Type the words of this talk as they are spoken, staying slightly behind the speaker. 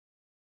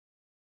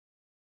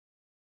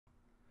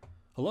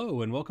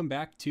Hello and welcome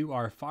back to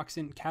our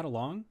Foxant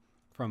CAD-A-Long.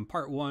 From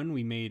part 1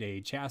 we made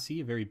a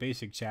chassis, a very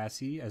basic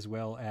chassis, as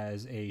well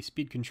as a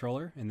speed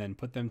controller, and then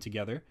put them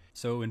together.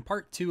 So in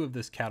part 2 of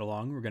this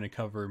CAD-A-Long we're going to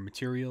cover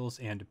materials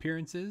and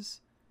appearances,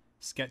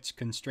 sketch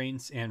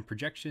constraints and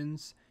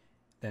projections,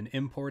 then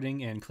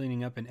importing and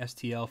cleaning up an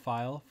STL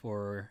file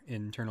for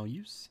internal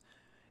use,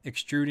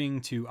 extruding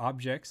to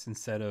objects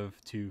instead of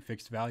to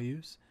fixed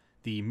values,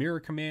 the mirror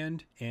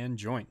command, and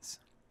joints.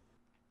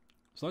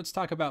 So let's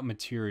talk about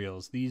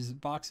materials. These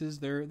boxes,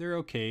 they're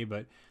okay,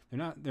 but they're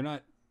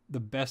not the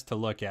best to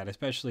look at,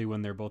 especially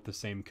when they're both the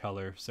same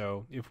color.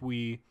 So if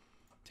we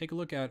take a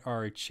look at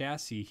our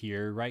chassis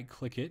here, right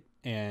click it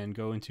and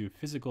go into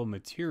physical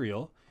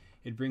material,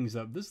 it brings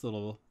up this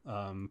little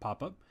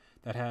pop-up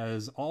that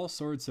has all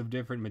sorts of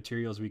different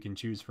materials we can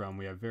choose from.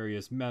 We have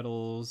various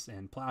metals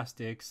and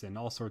plastics and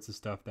all sorts of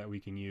stuff that we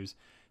can use.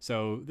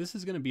 So this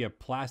is going to be a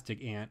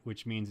plastic ant,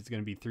 which means it's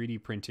going to be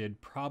 3D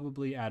printed,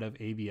 probably out of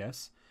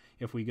ABS.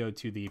 If we go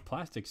to the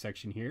plastic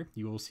section here,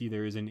 you will see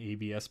there is an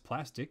ABS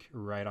plastic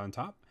right on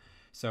top.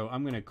 So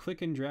I'm going to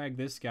click and drag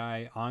this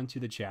guy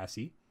onto the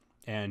chassis,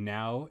 and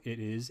now it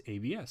is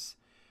ABS.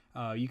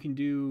 You can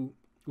do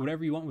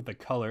whatever you want with the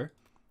color.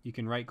 You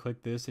can right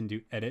click this and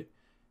do edit.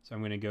 So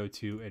I'm going to go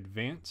to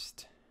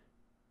advanced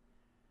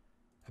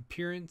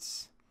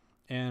appearance,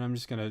 and I'm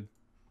just going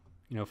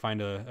to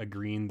find a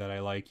green that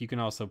I like. You can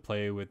also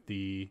play with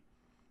the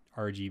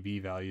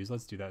RGB values.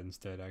 Let's do that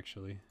instead,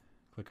 actually.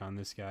 Click on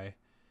this guy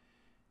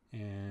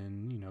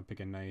and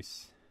pick a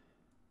nice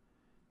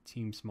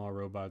Team Small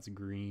Robots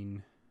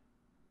green,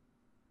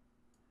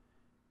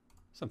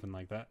 something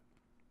like that.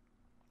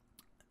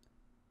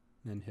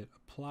 Then hit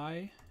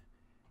apply,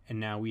 and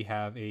now we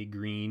have a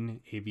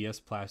green ABS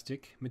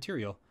plastic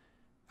material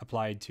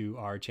applied to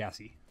our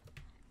chassis.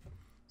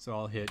 So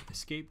I'll hit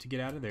escape to get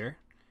out of there.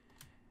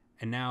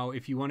 And now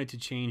if you wanted to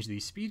change the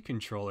speed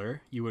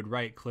controller, you would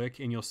right click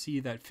and you'll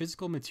see that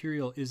physical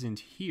material isn't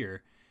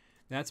here.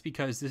 That's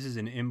because this is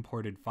an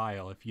imported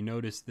file. If you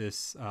notice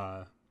this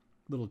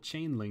little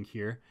chain link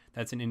here,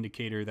 that's an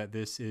indicator that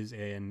this is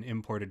an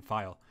imported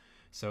file.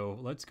 So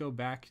let's go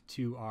back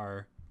to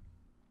our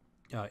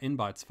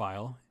inbots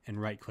file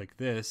and right click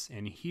this,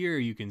 and here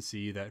you can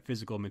see that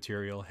physical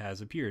material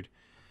has appeared.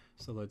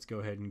 So let's go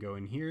ahead and go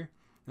in here.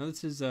 Now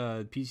this is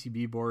a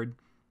PCB board.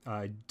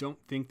 I don't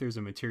think there's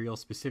a material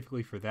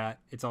specifically for that.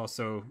 It's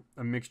also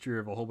a mixture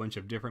of a whole bunch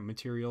of different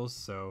materials,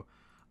 so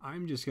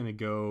I'm just going to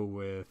go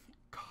with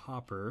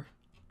copper.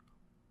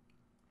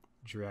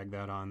 Drag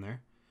that on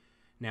there.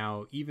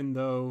 Now, even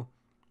though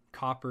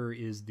copper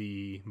is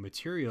the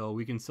material,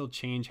 we can still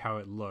change how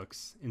it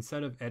looks.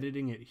 Instead of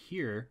editing it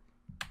here,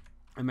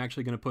 I'm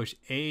actually going to push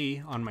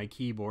A on my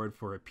keyboard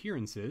for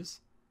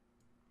appearances.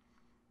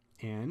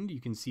 And you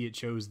can see it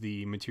shows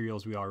the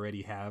materials we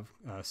already have.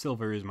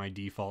 Silver is my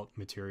default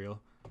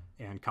material,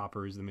 and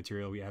copper is the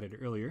material we added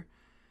earlier.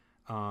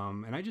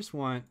 And I just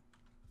want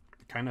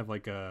kind of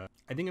like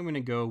I think I'm going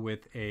to go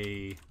with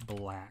a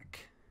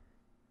black.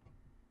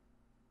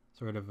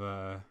 Sort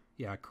of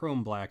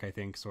chrome black, I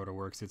think, sort of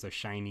works. It's a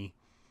shiny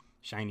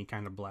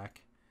kind of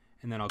black.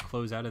 And then I'll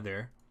close out of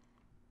there.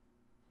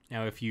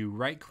 Now, if you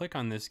right click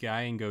on this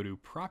guy and go to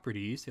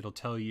properties, it'll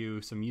tell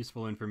you some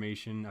useful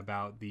information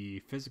about the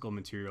physical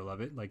material of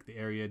it, like the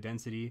area,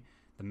 density,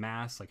 the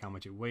mass, like how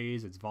much it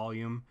weighs, its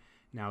volume.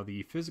 Now,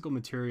 the physical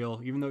material,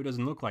 even though it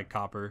doesn't look like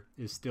copper,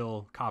 is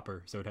still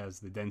copper, so it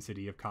has the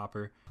density of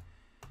copper.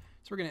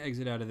 So we're going to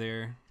exit out of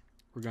there.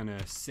 We're going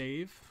to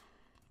save.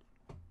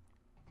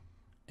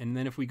 And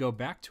then if we go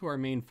back to our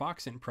main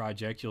Foxant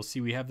project, you'll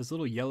see we have this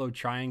little yellow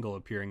triangle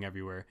appearing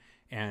everywhere.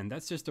 And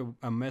that's just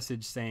a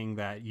message saying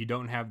that you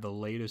don't have the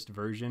latest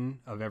version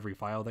of every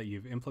file that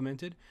you've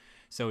implemented.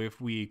 So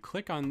if we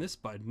click on this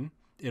button,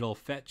 it'll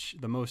fetch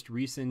the most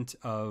recent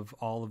of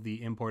all of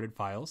the imported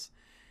files.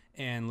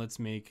 And let's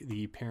make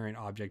the parent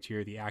object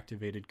here the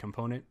activated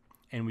component.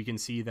 And we can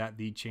see that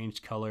the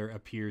changed color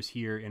appears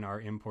here in our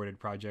imported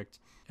project,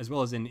 as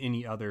well as in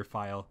any other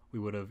file we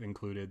would have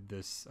included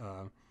this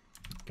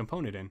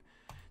component in.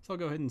 So I'll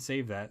go ahead and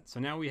save that. So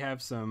now we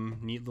have some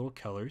neat little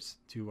colors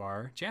to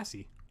our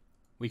chassis.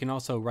 We can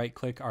also right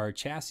click our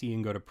chassis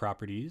and go to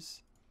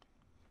properties,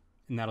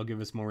 and that'll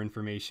give us more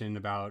information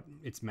about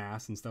its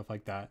mass and stuff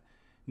like that.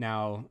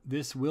 Now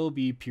this will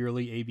be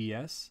purely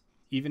ABS.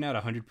 Even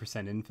at 100%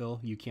 infill,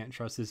 you can't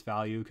trust this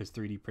value because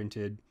 3D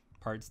printed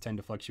parts tend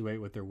to fluctuate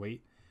with their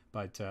weight,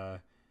 but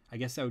I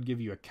guess that would give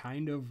you a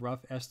kind of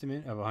rough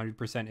estimate of 100%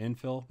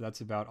 infill.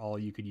 That's about all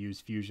you could use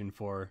Fusion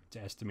for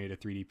to estimate a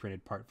 3D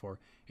printed part for.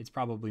 It's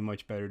probably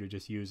much better to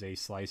just use a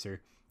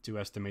slicer to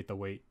estimate the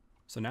weight.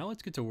 So now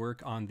let's get to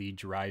work on the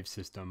drive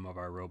system of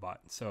our robot.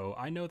 So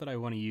I know that I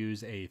want to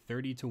use a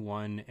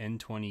 30-to-1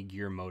 N20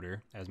 gear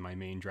motor as my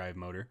main drive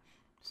motor.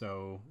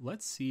 So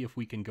let's see if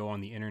we can go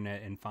on the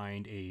internet and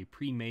find a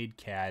pre-made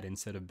CAD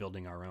instead of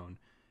building our own.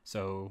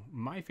 So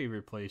my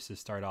favorite place to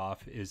start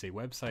off is a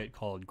website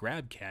called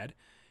GrabCAD,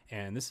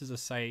 and this is a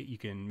site you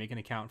can make an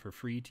account for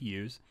free to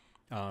use.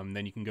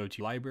 Then you can go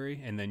to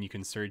library, and then you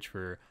can search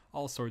for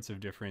all sorts of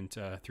different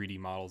 3D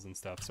models and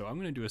stuff. So I'm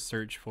going to do a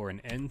search for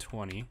an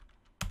N20,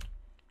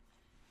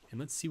 and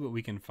let's see what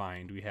we can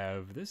find. We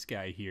have this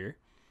guy here.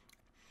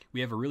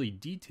 We have a really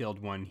detailed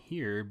one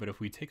here, but if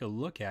we take a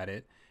look at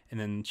it and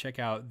then check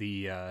out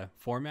the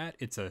format,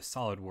 it's a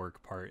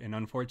SolidWorks part. And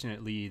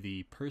unfortunately,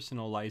 the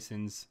personal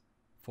license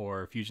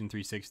for Fusion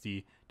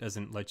 360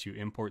 doesn't let you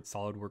import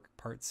SolidWorks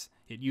parts.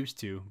 It used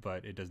to,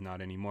 but it does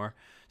not anymore.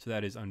 So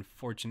that is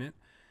unfortunate.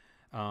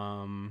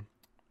 And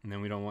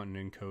then we don't want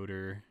an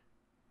encoder.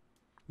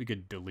 We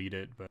could delete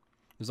it, but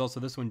there's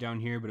also this one down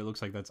here, but it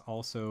looks like that's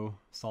also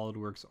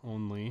SolidWorks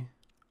only.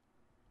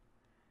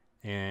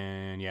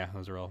 And yeah,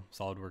 those are all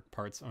SolidWorks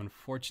parts,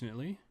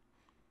 unfortunately.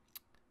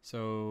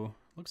 So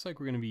looks like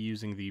we're going to be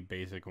using the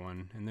basic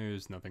one, and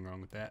there's nothing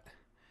wrong with that.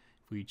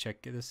 If we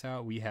check this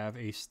out, we have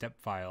a step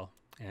file,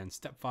 and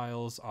step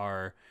files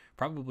are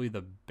probably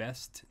the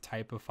best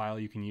type of file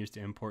you can use to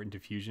import into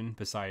Fusion,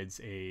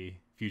 besides a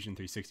Fusion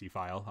 360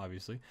 file,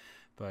 obviously.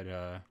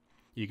 But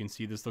you can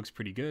see this looks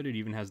pretty good. It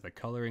even has the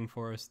coloring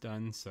for us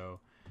done, so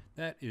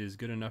that is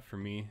good enough for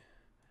me.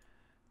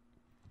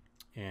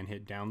 And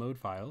hit download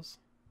files.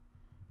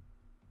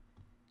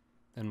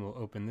 Then we'll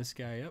open this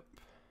guy up.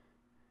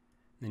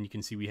 Then you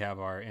can see we have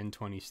our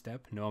N20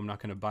 step. No, I'm not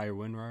going to buy a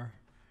WinRAR.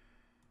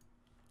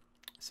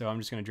 So I'm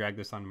just going to drag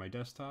this onto my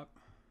desktop.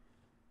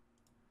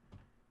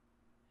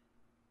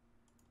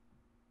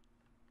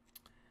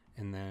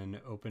 And then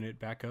open it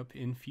back up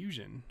in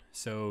Fusion.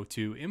 So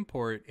to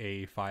import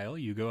a file,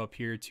 you go up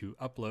here to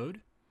Upload,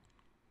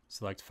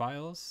 select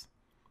Files,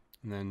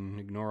 and then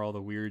ignore all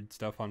the weird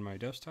stuff on my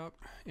desktop.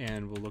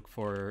 And we'll look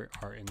for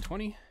our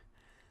N20.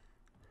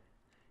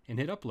 And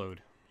hit upload.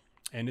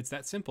 And it's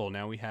that simple.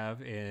 Now we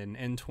have an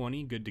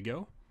N20 good to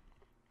go.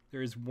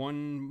 There is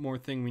one more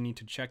thing we need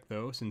to check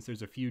though, since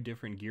there's a few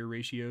different gear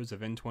ratios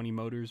of N20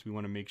 motors. We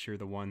want to make sure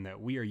the one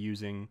that we are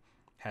using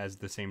has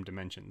the same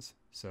dimensions.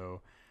 So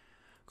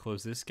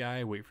close this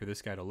guy, wait for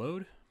this guy to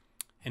load.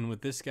 And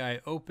with this guy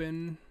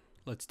open,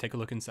 let's take a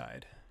look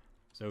inside.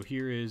 So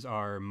here is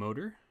our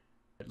motor.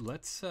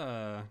 Let's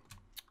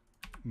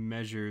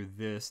measure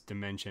this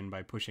dimension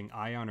by pushing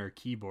I on our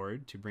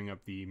keyboard to bring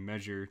up the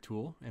measure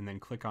tool, and then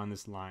click on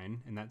this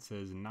line, and that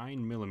says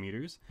 9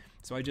 millimeters.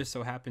 So I just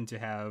so happen to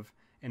have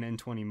an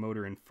N20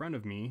 motor in front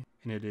of me,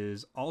 and it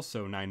is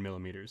also 9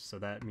 millimeters. So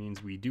that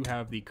means we do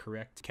have the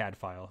correct CAD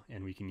file,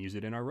 and we can use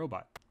it in our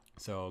robot.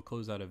 So I'll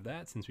close out of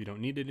that since we don't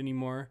need it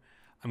anymore.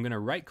 I'm going to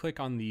right click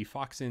on the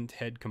Foxant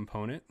head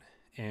component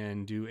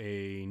and do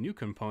a new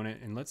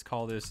component, and let's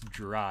call this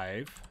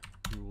drive.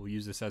 We'll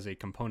use this as a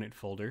component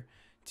folder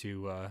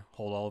to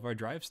hold all of our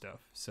drive stuff.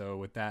 So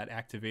with that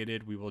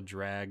activated, we will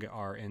drag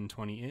our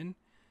N20 in,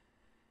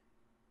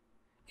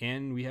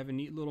 and we have a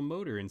neat little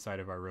motor inside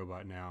of our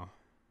robot now.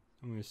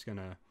 I'm just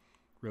gonna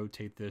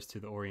rotate this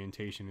to the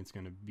orientation it's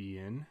gonna be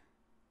in,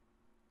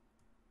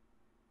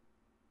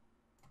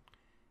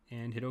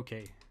 and hit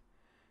OK.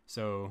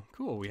 So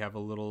cool, we have a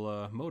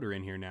little motor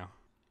in here now.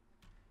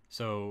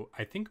 So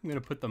I think I'm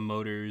gonna put the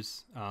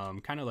motors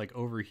kind of like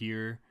over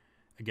here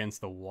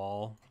against the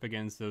wall, up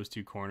against those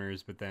two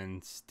corners, but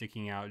then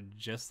sticking out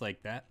just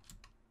like that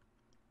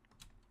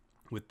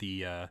with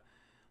the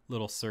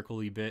little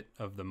circle-y bit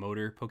of the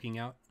motor poking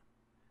out,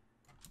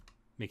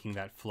 making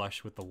that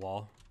flush with the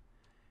wall.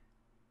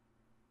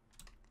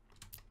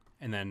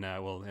 And then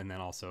and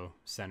then also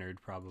centered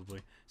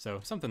probably. So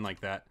something like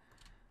that.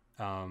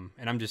 And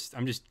I'm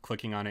just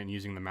clicking on it and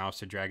using the mouse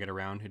to drag it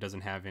around. It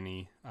doesn't have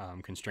any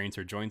constraints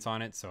or joints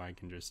on it, so I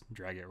can just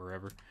drag it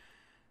wherever.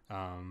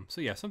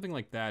 So yeah, something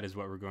like that is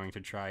what we're going to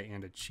try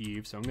and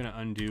achieve. So I'm going to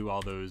undo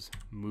all those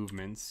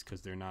movements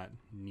because they're not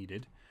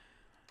needed.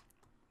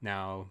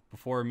 Now,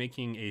 before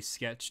making a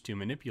sketch to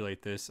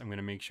manipulate this, I'm going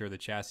to make sure the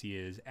chassis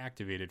is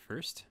activated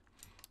first.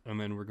 And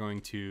then we're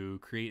going to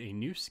create a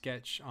new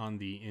sketch on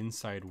the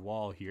inside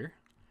wall here.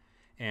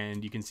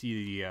 And you can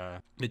see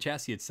the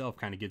chassis itself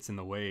kind of gets in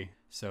the way.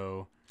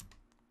 So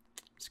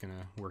I'm just going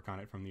to work on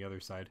it from the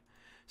other side.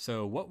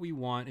 So what we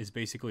want is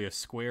basically a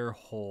square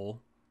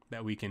hole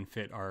that we can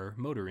fit our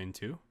motor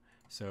into.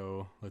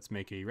 So let's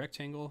make a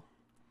rectangle,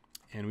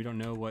 and we don't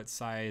know what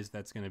size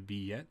that's going to be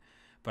yet,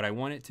 but I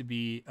want it to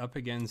be up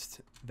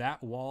against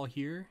that wall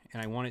here,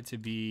 and I want it to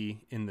be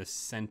in the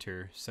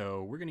center.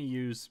 So we're going to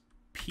use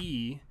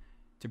P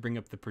to bring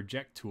up the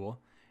project tool,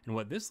 and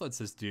what this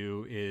lets us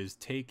do is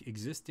take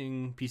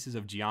existing pieces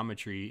of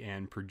geometry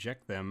and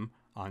project them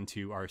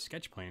onto our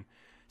sketch plane.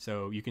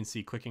 So you can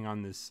see clicking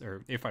on this,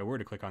 or if I were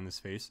to click on this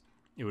face,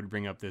 it would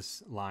bring up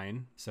this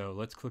line. So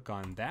let's click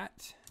on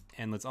that,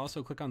 and let's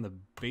also click on the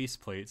base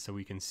plate so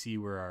we can see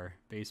where our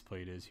base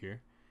plate is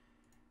here.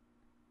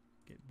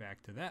 Get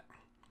back to that.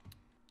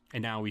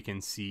 And now we can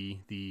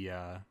see the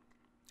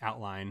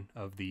outline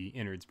of the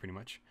innards pretty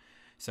much.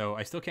 So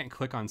I still can't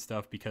click on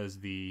stuff because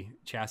the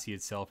chassis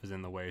itself is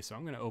in the way. So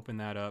I'm going to open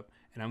that up,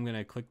 and I'm going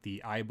to click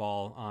the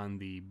eyeball on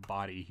the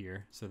body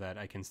here so that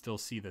I can still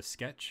see the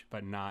sketch,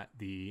 but not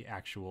the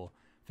actual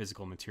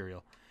physical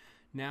material.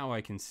 Now I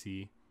can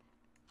see.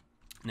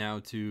 Now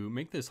to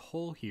make this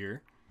hole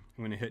here, I'm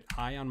I'm going to hit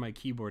I on my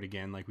keyboard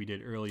again like we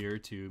did earlier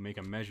to make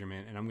a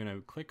measurement, and I'm going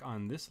to click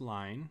on this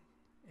line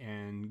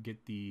and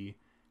get the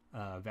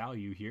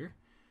value here.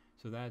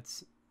 So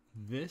that's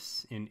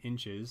this in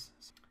inches,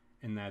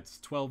 and that's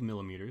 12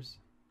 millimeters.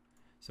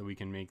 So we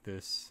can make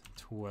this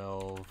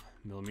 12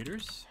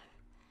 millimeters,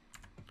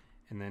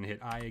 and then hit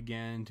I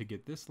again to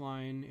get this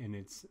line, and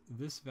it's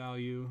this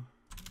value.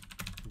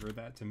 Convert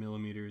that to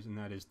millimeters, and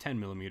that is 10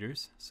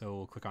 millimeters. So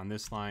we'll click on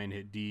this line,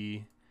 hit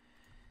D,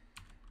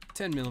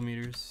 10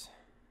 millimeters.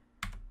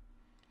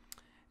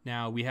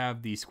 Now we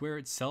have the square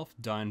itself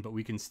done, but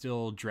we can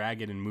still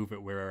drag it and move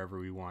it wherever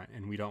we want,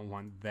 and we don't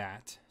want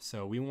that.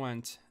 So we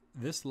want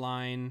this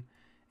line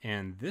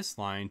and this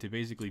line to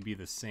basically be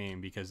the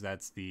same, because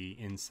that's the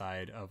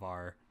inside of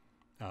our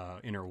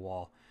inner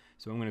wall.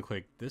 So I'm going to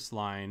click this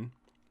line,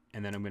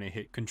 and then I'm going to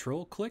hit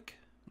Control click,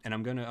 and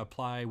I'm going to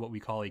apply what we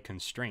call a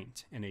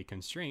constraint, and a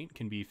constraint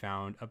can be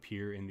found up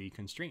here in the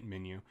constraint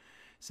menu.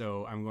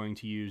 So I'm going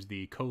to use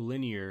the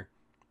collinear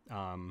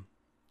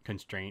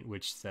constraint,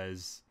 which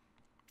says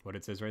what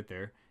it says right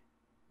there.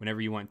 Whenever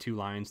you want two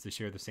lines to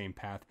share the same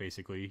path,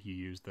 basically you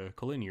use the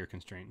collinear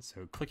constraint.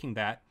 So clicking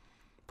that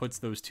puts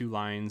those two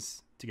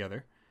lines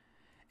together,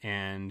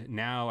 and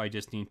now I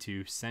just need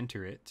to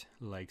center it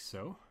like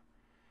so.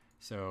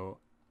 So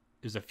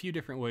there's a few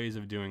different ways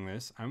of doing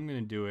this. I'm going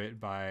to do it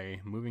by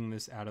moving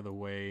this out of the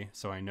way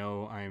so I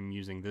know I'm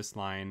using this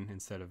line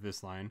instead of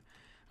this line.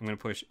 I'm going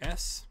to push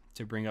S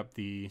to bring up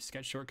the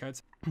sketch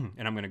shortcuts,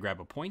 and I'm going to grab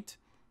a point,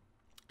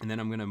 and then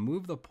I'm going to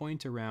move the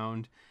point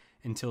around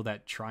until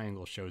that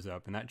triangle shows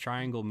up, and that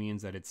triangle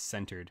means that it's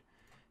centered.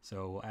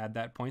 So we'll add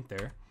that point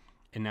there,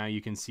 and now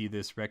you can see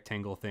this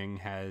rectangle thing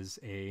has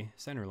a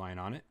center line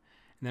on it.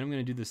 And then I'm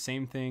going to do the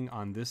same thing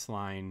on this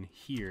line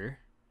here.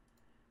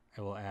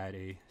 I will add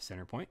a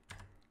center point,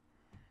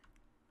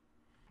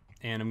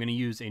 and I'm going to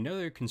use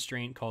another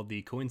constraint called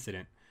the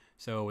coincident.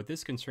 So what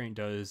this constraint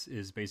does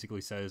is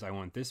basically says I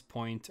want this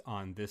point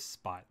on this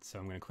spot. So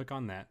I'm going to click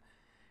on that,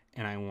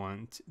 and I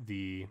want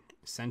the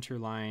center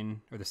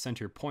line, or the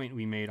center point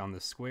we made on the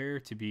square,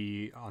 to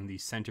be on the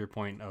center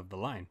point of the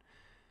line.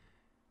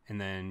 And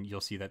then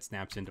you'll see that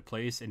snaps into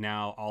place, and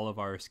now all of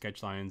our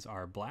sketch lines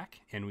are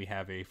black, and we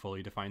have a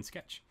fully defined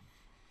sketch.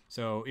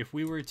 So if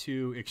we were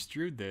to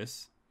extrude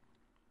this,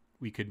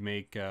 we could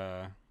make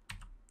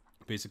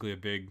basically a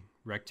big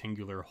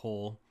rectangular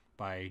hole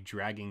by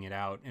dragging it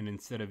out, and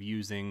instead of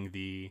using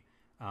the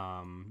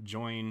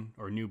join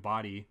or new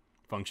body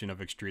function of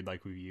extrude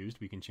like we've used,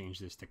 we can change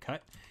this to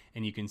cut,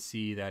 and you can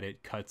see that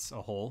it cuts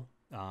a hole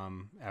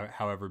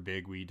however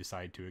big we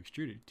decide to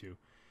extrude it to.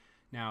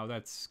 Now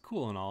that's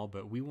cool and all,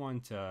 but we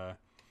want a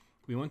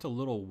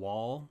little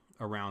wall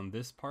around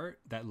this part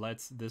that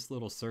lets this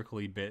little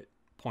circly bit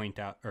point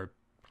out, or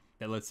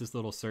that lets this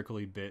little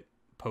circly bit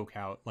poke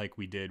out like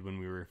we did when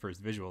we were first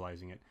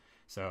visualizing it.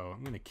 So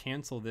I'm going to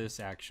cancel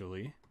this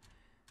actually.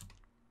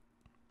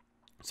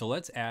 So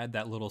let's add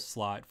that little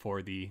slot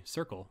for the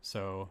circle.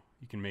 So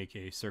you can make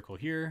a circle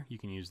here. You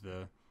can use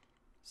the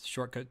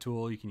shortcut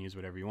tool. You can use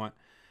whatever you want.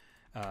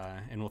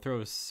 And we'll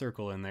throw a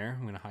circle in there.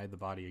 I'm going to hide the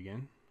body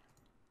again.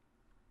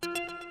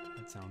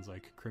 That sounds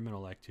like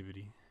criminal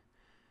activity.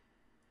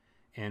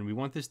 And we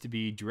want this to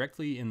be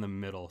directly in the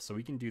middle. So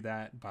we can do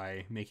that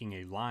by making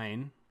a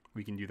line.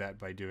 We can do that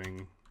by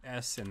doing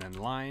S and then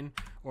line,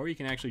 or you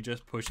can actually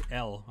just push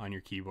L on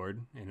your keyboard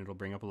and it'll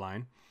bring up a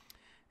line.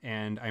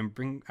 And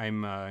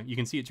you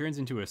can see it turns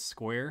into a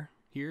square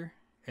here,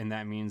 and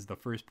that means the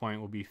first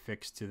point will be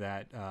fixed to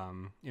that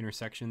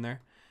intersection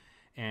there.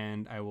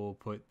 And I will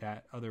put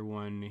that other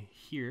one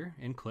here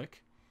and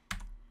click.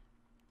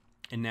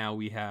 And now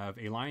we have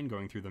a line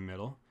going through the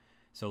middle.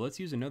 So let's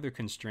use another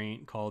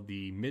constraint called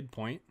the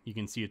midpoint. You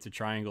can see it's a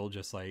triangle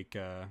just like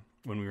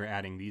when we were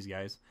adding these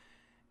guys.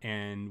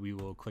 And we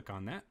will click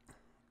on that.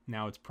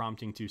 Now it's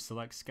prompting to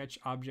select sketch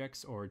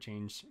objects or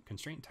change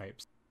constraint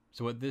types.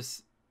 So what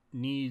this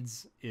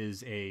needs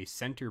is a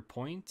center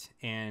point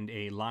and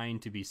a line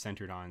to be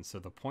centered on. So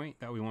the point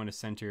that we want to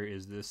center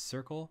is this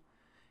circle,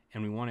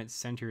 and we want it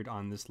centered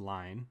on this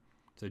line.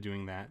 So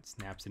doing that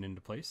snaps it into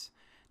place.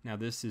 Now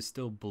this is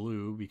still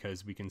blue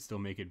because we can still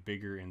make it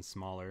bigger and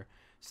smaller.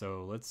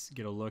 So let's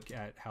get a look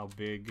at how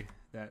big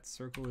that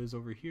circle is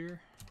over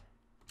here.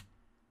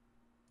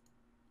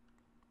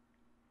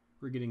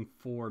 We're getting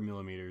 4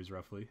 millimeters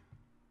roughly.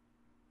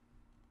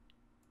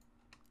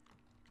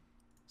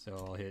 So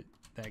I'll hit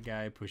that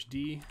guy, push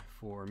D,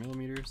 4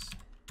 millimeters.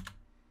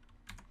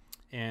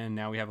 And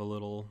now we have a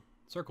little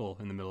circle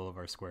in the middle of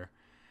our square.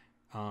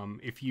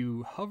 If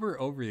you hover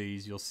over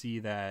these, you'll see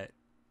that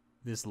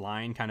this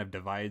line kind of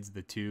divides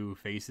the two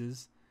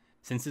faces.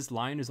 Since this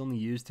line is only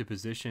used to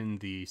position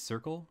the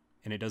circle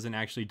and it doesn't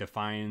actually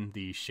define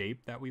the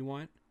shape that we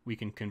want, we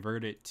can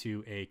convert it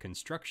to a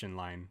construction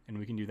line, and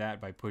we can do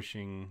that by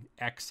pushing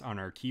X on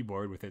our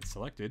keyboard with it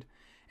selected.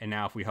 And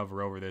now if we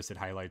hover over this, it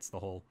highlights the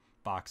whole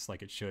box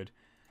like it should.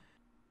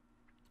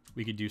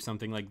 We could do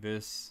something like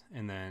this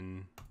and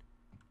then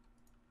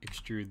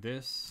extrude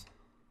this,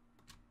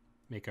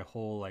 make a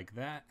hole like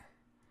that,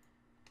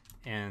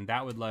 and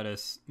that would let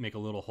us make a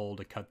little hole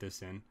to cut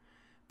this in.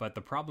 But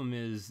the problem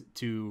is,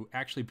 to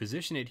actually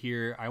position it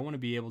here, I want to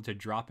be able to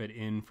drop it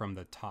in from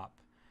the top.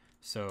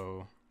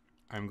 So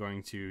I'm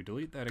going to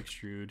delete that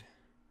extrude,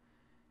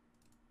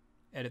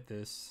 edit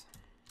this,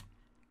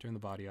 turn the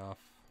body off,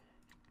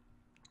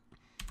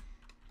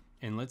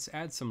 and let's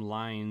add some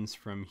lines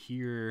from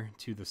here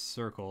to the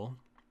circle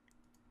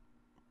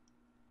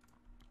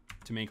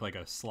to make like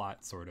a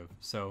slot sort of.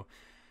 So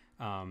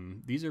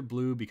these are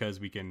blue because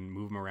we can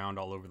move them around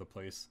all over the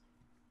place.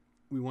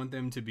 We want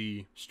them to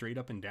be straight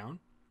up and down.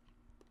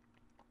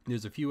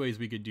 There's a few ways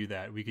we could do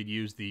that. We could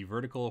use the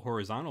vertical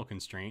horizontal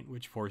constraint,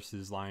 which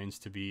forces lines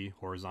to be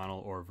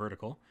horizontal or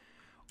vertical,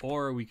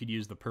 or we could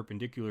use the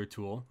perpendicular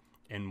tool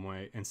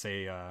and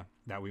say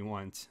that we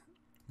want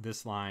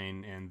this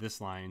line and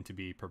this line to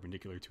be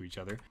perpendicular to each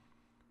other.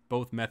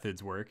 Both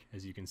methods work,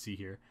 as you can see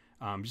here.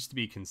 Just to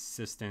be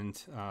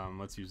consistent,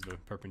 let's use the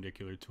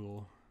perpendicular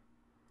tool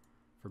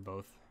for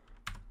both.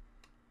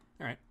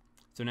 All right,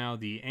 so now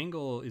the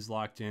angle is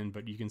locked in,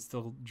 but you can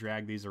still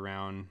drag these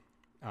around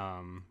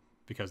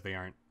because they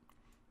aren't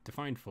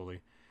defined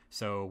fully.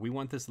 So we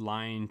want this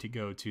line to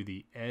go to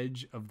the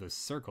edge of the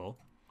circle,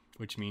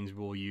 which means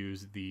we'll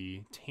use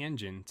the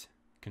tangent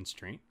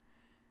constraint.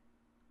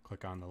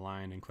 Click on the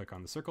line and click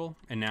on the circle,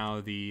 and now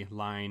the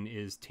line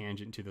is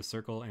tangent to the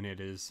circle and it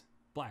is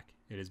black.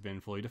 It has been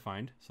fully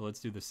defined. So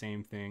let's do the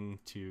same thing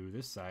to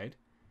this side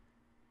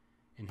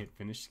and hit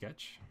finish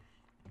sketch.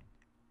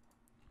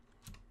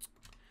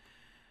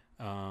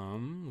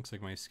 Looks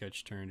like my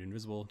sketch turned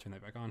invisible. Turn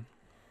that back on.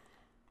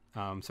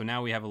 So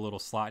now we have a little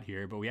slot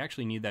here, but we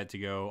actually need that to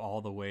go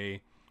all the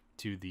way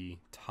to the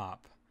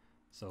top.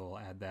 So we'll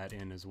add that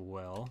in as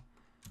well.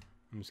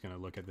 I'm just going to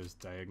look at this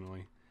diagonally.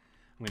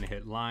 I'm going to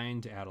hit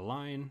line to add a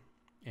line,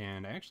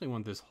 and I actually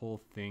want this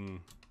whole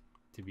thing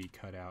to be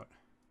cut out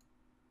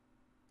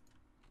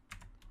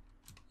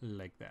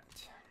like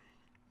that.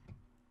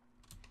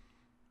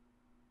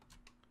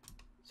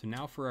 So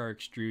now for our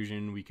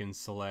extrusion, we can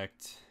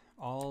select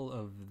all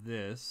of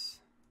this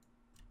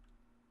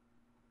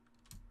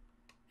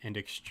and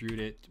extrude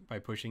it by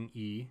pushing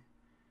E.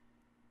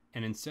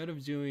 And instead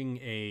of doing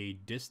a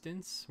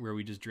distance where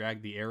we just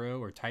drag the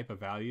arrow or type a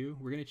value,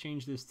 we're going to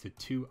change this to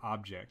to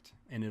object,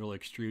 and it'll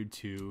extrude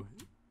to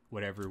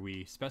whatever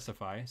we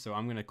specify. So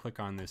I'm going to click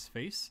on this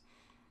face,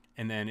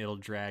 and then it'll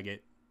drag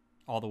it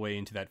all the way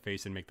into that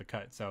face and make the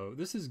cut. So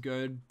this is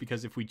good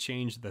because if we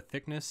change the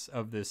thickness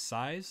of this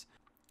size,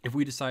 if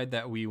we decide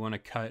that we want to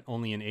cut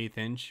only an 1/8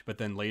 inch, but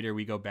then later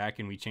we go back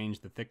and we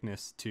change the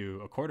thickness to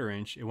a 1/4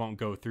 inch, it won't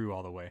go through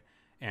all the way.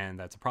 And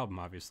that's a problem,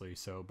 obviously.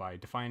 So by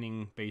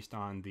defining based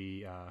on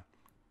the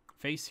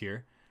face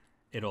here,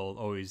 it'll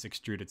always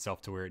extrude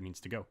itself to where it needs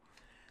to go.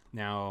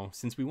 Now,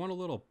 since we want a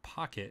little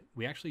pocket,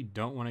 we actually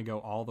don't want to go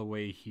all the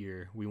way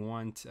here. We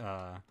want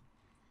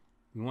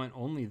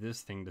only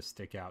this thing to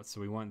stick out.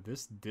 So we want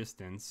this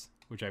distance,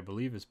 which I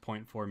believe is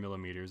 0.4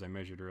 millimeters. I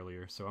measured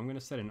earlier. So I'm going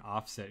to set an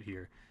offset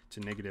here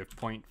to negative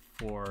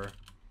 0.4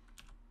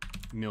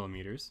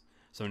 millimeters.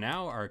 So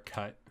now our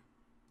cut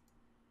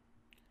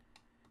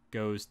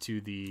goes to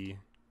the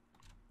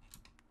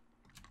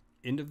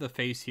end of the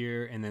face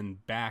here and then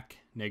back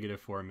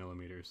negative 4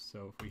 millimeters.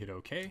 So if we hit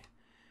OK,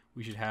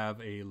 we should have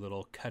a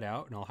little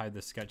cutout, and I'll hide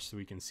the sketch so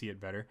we can see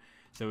it better.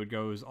 So it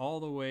goes all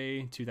the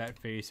way to that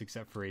face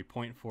except for a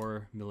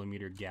 0.4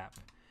 millimeter gap.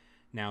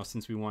 Now,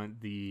 since we want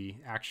the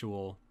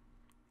actual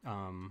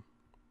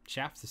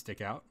shaft to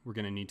stick out, we're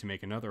going to need to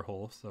make another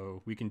hole.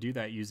 So we can do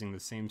that using the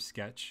same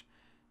sketch.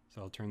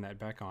 So I'll turn that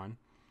back on.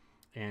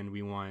 And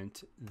we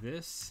want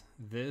this,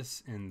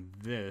 this, and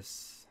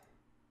this.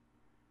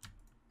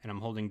 And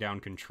I'm holding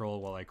down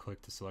Control while I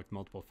click to select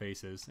multiple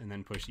faces, and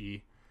then push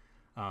E.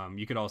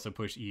 You could also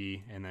push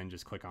E and then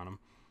just click on them.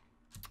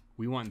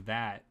 We want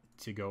that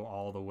to go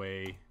all the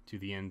way to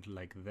the end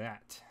like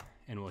that,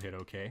 and we'll hit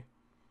OK.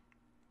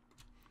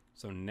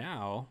 So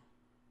now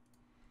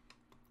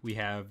we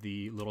have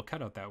the little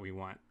cutout that we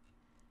want.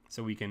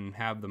 So we can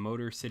have the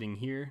motor sitting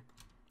here.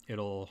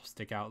 It'll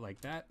stick out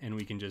like that, and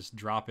we can just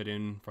drop it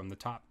in from the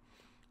top.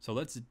 So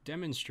let's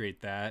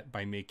demonstrate that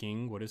by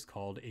making what is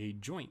called a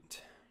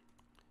joint.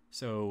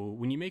 So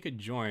when you make a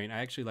joint, I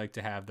actually like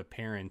to have the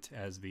parent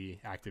as the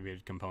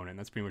activated component.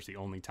 That's pretty much the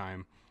only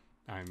time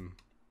I'm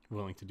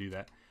willing to do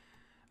that.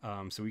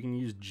 So we can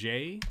use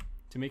J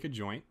to make a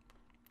joint,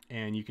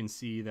 and you can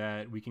see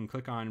that we can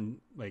click on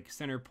like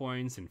center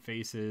points and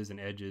faces and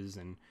edges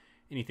and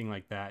anything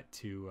like that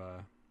to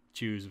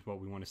choose what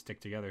we want to stick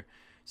together.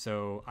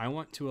 So I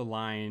want to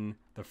align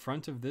the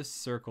front of this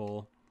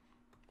circle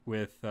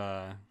with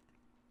that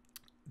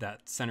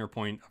center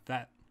point of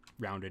that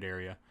rounded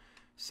area.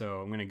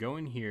 So I'm going to go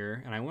in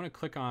here, and I want to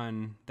click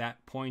on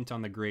that point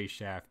on the gray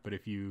shaft, but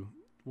if you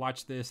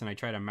watch this and I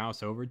try to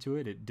mouse over to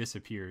it, it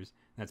disappears.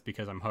 That's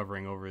because I'm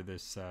hovering over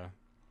this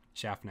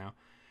shaft now.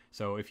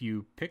 So if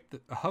you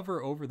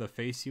hover over the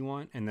face you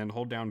want and then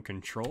hold down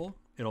Control,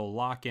 it'll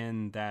lock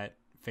in that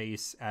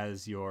face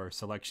as your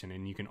selection,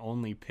 and you can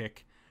only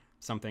pick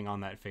something on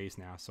that face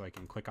now. So I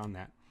can click on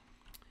that,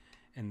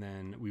 and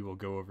then we will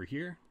go over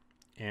here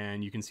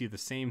And you can see the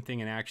same thing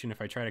in action.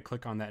 If I try to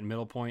click on that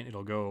middle point,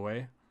 it'll go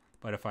away.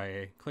 But if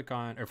I click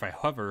on, or if I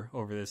hover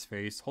over this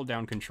face, hold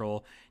down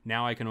Control,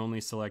 now I can only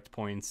select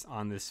points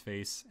on this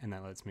face, and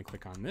that lets me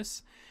click on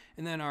this.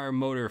 And then our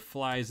motor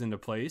flies into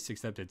place,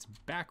 except it's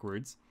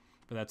backwards,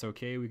 but that's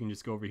okay. We can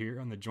just go over here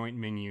on the joint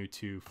menu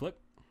to flip,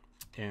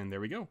 and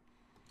there we go.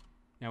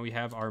 Now we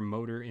have our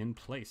motor in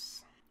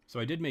place. So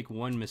I did make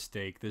one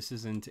mistake. This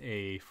isn't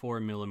a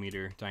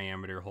 4mm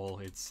diameter hole,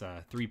 it's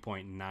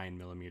 3.9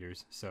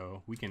 millimeters.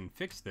 So we can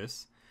fix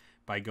this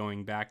by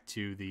going back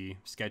to the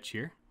sketch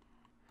here.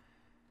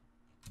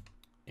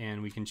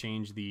 And we can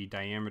change the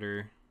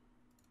diameter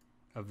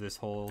of this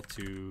hole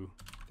to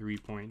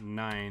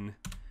 3.9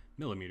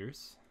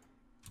 millimeters.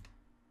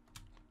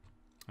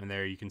 And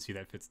there you can see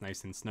that fits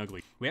nice and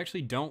snugly. We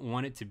actually don't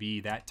want it to be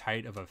that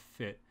tight of a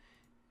fit.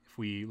 If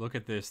we look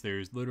at this,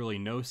 there's literally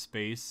no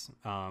space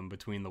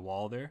between the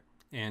wall there.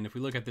 And if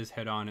we look at this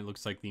head on, it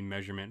looks like the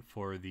measurement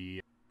for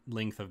the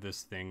length of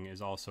this thing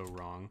is also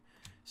wrong.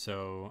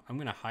 So I'm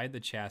gonna hide the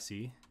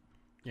chassis,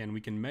 and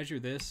we can measure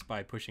this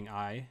by pushing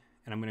I.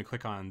 And I'm going to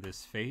click on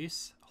this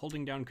face,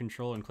 holding down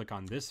Control, and click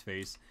on this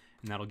face,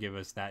 and that'll give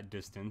us that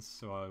distance.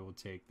 So I will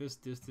take this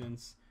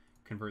distance,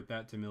 convert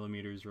that to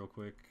millimeters real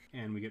quick,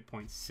 and we get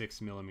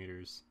 0.6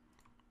 millimeters.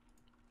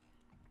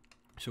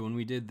 So when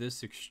we did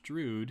this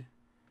extrude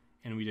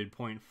and we did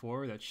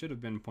 0.4, that should have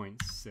been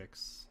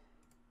 0.6.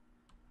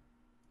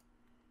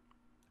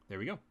 There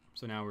we go.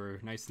 So now we're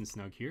nice and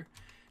snug here.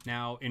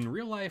 Now, in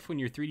real life, when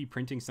you're 3D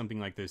printing something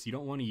like this, you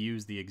don't want to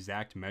use the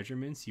exact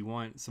measurements. You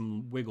want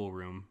some wiggle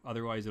room.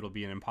 Otherwise, it'll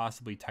be an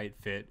impossibly tight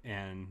fit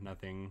and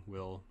nothing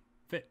will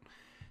fit.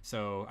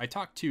 So I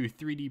talked to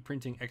 3D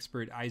printing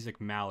expert Isaac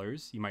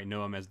Mallers. You might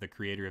know him as the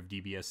creator of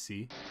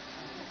DBSC.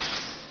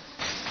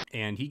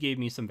 And he gave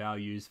me some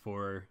values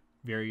for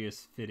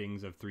various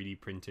fittings of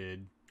 3D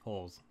printed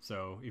holes.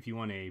 So if you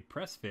want a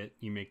press fit,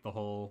 you make the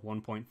hole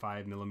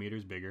 1.5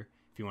 millimeters bigger.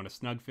 If you want a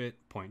snug fit,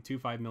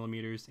 0.25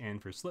 millimeters,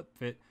 and for slip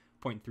fit,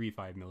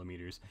 0.35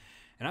 millimeters.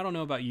 And I don't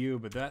know about you,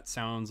 but that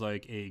sounds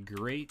like a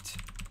great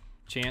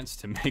chance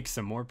to make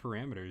some more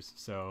parameters.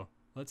 So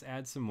let's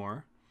add some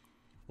more.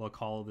 We'll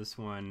call this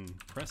one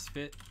press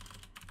fit.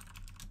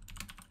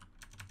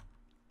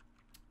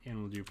 And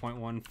we'll do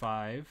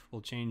 0.15.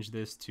 We'll change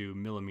this to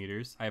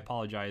millimeters. I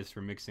apologize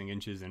for mixing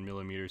inches and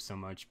millimeters so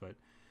much, but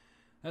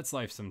that's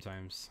life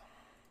sometimes.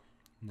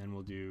 And then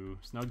we'll do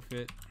snug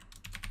fit.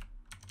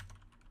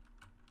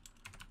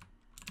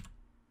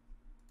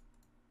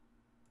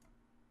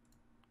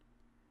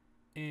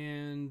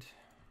 And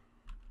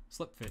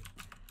slip fit.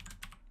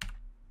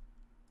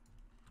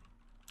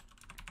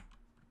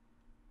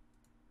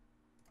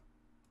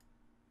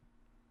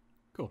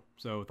 Cool.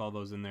 So with all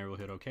those in there, we'll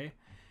hit OK.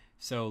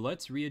 So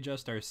let's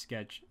readjust our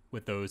sketch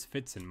with those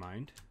fits in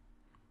mind.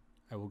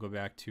 I will go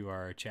back to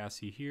our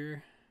chassis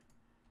here,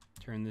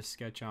 turn this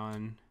sketch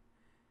on,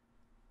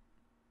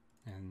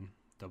 and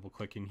double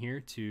click in here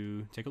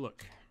to take a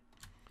look.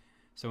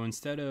 So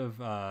instead of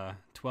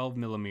 12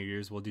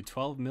 millimeters, we'll do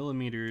 12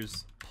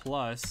 millimeters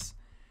plus,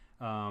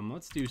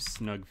 let's do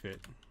snug fit.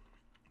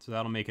 So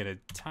that'll make it a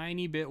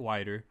tiny bit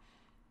wider.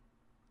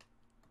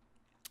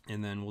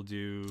 And then we'll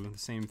do the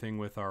same thing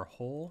with our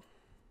hole,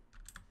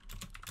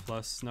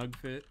 plus snug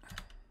fit.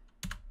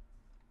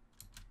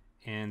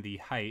 And the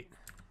height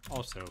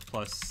also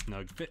plus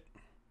snug fit.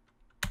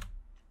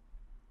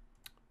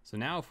 So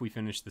now if we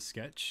finish the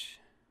sketch,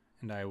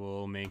 and I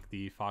will make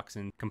the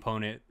Foxant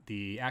component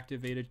the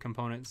activated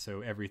component,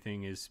 so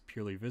everything is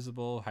purely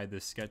visible. Hide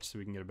this sketch so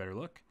we can get a better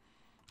look.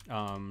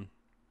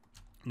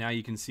 Now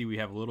you can see we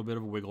have a little bit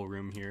of wiggle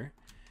room here.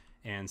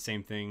 And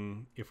same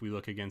thing, if we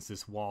look against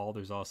this wall,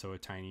 there's also a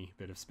tiny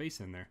bit of space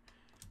in there.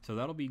 So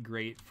that'll be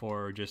great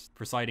for just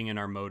for sliding in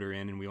our motor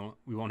in, and we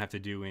won't have to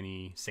do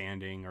any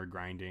sanding or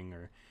grinding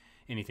or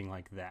anything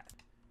like that.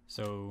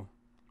 So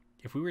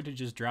if we were to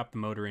just drop the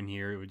motor in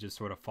here, it would just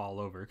sort of fall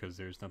over because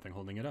there's nothing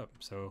holding it up.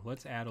 So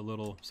let's add a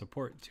little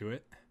support to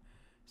it.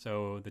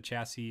 So the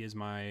chassis is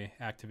my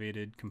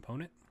activated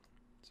component.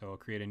 So I'll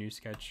create a new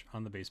sketch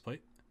on the base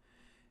plate,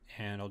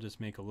 and I'll just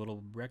make a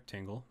little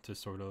rectangle to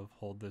sort of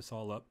hold this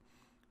all up.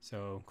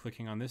 So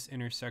clicking on this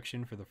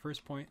intersection for the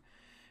first point,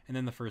 and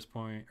then the first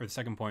point or the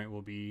second point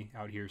will be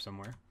out here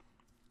somewhere.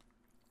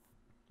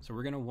 So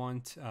we're going to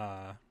want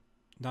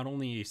not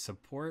only a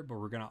support,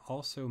 but we're going to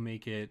also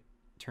make it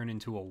turn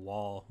into a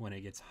wall when it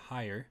gets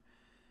higher.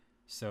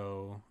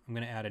 So I'm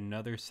going to add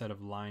another set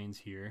of lines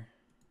here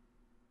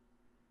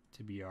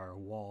to be our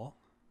wall.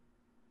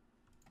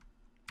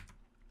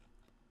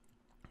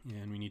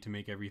 And we need to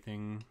make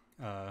everything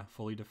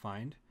fully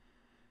defined.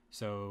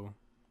 So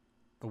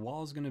the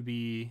wall is going to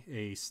be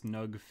a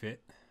snug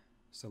fit.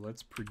 So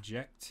let's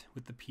project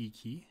with the P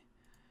key.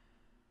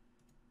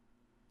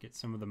 Get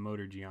some of the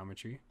motor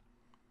geometry.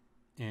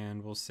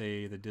 And we'll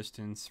say the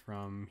distance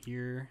from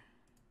here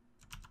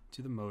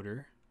to the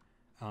motor.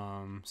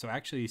 So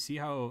actually, see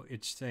how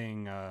it's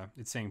saying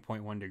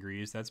 0.1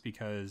 degrees? That's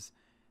because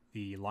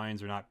the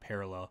lines are not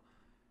parallel.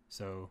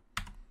 So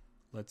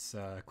let's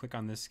click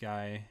on this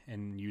guy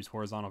and use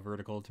horizontal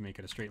vertical to make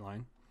it a straight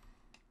line.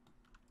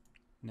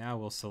 Now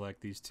we'll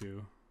select these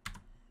two.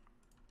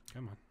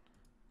 Come on.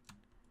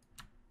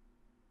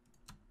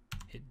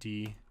 Hit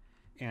D,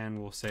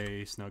 and we'll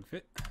say snug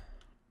fit.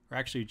 Or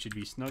actually, it should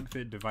be snug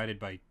fit divided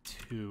by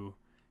 2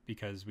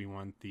 because we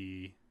want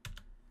the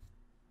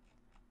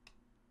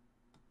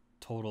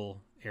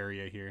total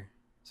area here.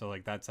 So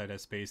like that side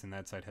has space and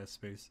that side has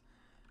space.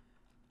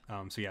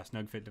 So yeah,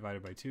 snug fit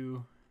divided by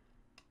 2.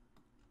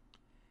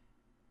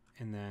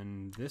 And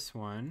then this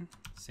one,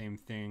 same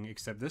thing,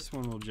 except this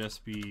one will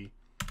just be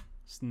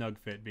snug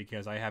fit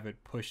because I have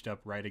it pushed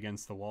up right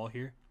against the wall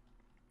here.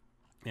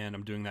 And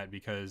I'm doing that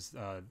because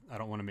I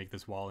don't want to make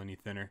this wall any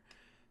thinner.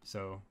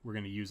 So we're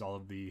going to use all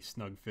of the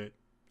snug fit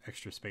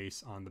extra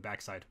space on the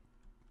back side.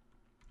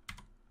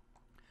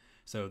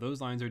 So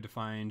those lines are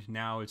defined.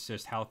 Now it's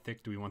just how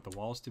thick do we want the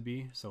walls to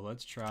be. So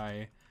let's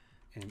try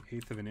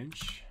 1/8 of an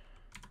inch.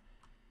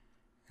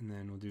 And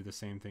then we'll do the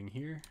same thing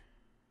here.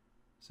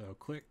 So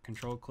click,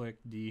 control click,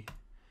 D.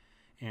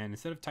 And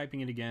instead of typing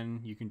it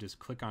again, you can just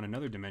click on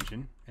another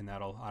dimension and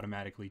that'll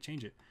automatically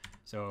change it.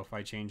 So if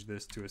I change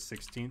this to a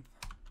 1/16,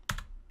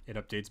 it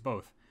updates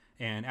both.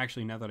 And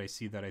actually, now that I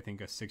see that, I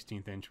think a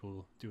 1/16 inch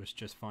will do us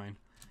just fine.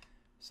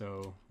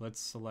 So let's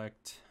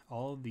select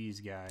all of these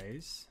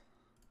guys.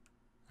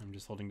 I'm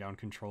just holding down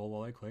control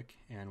while I click,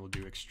 and we'll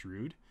do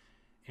extrude.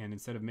 And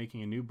instead of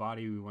making a new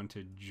body, we want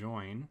to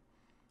join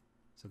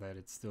so that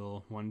it's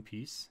still one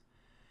piece.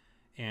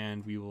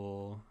 And we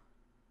will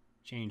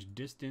change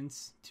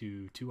distance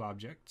to to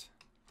object.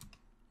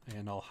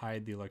 And I'll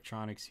hide the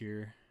electronics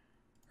here,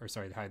 or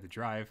sorry, hide the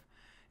drive.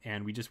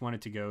 And we just want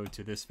it to go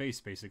to this face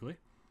basically.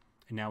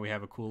 And now we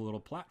have a cool little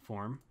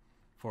platform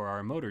for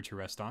our motor to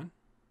rest on.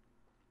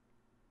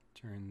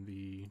 Turn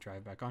the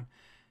drive back on.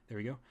 There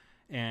we go.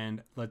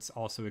 And let's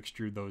also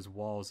extrude those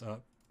walls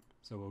up.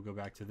 So we'll go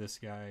back to this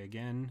guy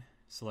again,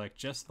 select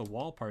just the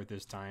wall part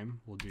this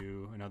time. We'll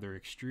do another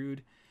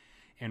extrude,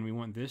 and we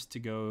want this to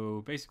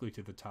go basically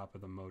to the top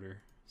of the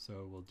motor.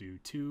 So we'll do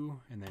 2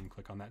 and then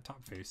click on that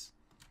top face.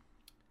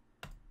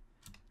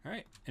 All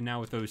right, and now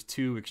with those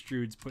 2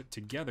 extrudes put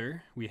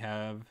together, we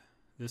have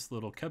this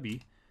little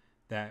cubby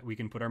that we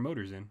can put our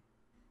motors in.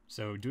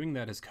 So doing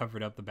that has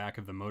covered up the back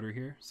of the motor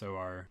here. So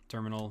our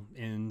terminal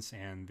ends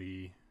and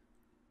the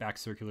back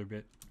circular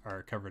bit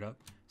are covered up.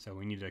 So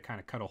we need to kind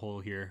of cut a hole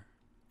here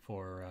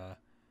for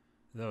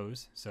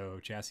those. So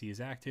chassis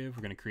is active.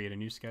 We're going to create a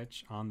new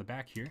sketch on the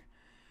back here.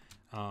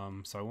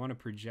 So I want to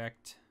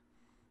project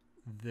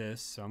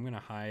this. So I'm going to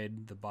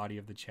hide the body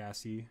of the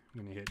chassis.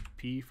 I'm going to hit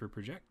P for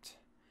project.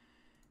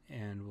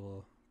 And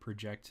we'll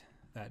project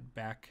that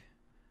back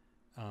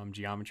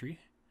geometry.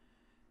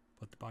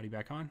 Put the body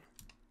back on.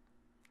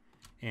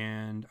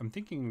 And I'm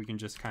thinking we can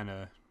just kind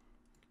of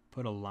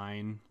put a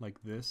line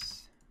like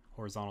this,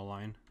 horizontal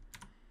line,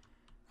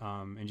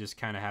 and just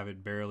kind of have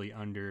it barely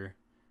under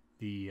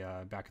the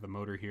back of the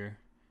motor here.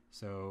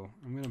 So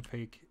I'm going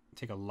to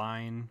take a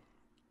line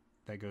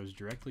that goes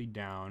directly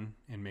down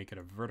and make it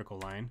a vertical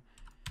line,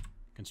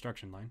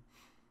 construction line.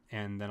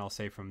 And then I'll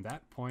say from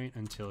that point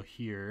until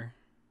here,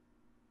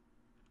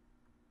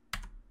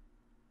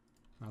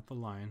 not the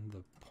line,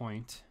 the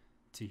point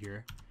to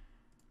here.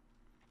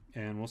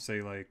 And we'll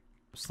say like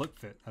slip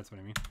fit, that's what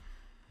I mean.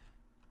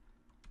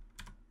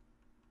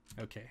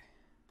 Okay.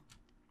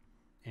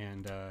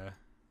 And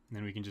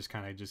then we can just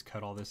kind of just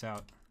cut all this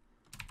out.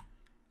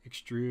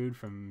 Extrude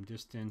from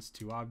distance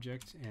to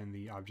object, and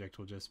the object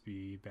will just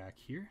be back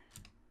here.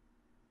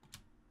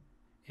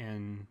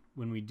 And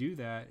when we do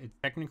that,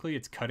 technically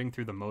it's cutting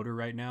through the motor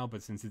right now,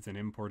 but since it's an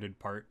imported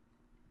part,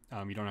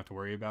 you don't have to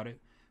worry about it.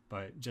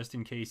 But just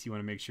in case, you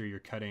want to make sure you're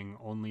cutting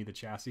only the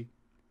chassis.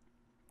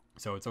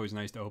 So it's always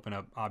nice to open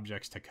up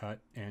objects to cut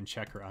and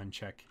check or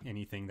uncheck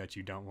anything that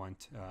you don't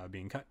want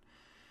being cut.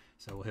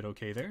 So we'll hit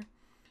OK there.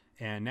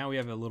 And now we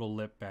have a little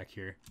lip back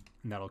here,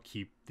 and that'll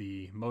keep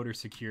the motor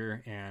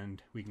secure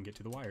and we can get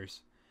to the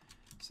wires.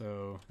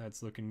 So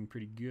that's looking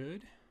pretty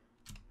good.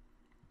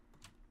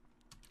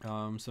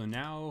 So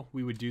now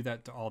we would do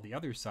that to all the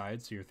other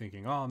sides. So you're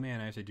thinking, oh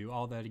man, I have to do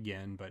all that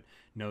again, but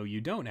no,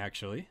 you don't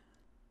actually.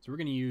 So we're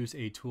going to use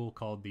a tool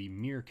called the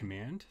mirror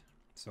command.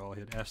 So I'll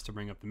hit S to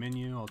bring up the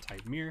menu, I'll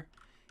type mirror,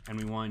 and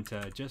we want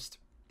just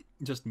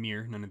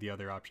mirror, none of the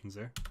other options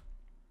there.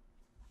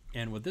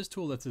 And what this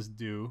tool lets us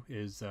do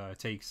is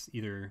takes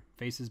either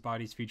faces,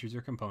 bodies, features,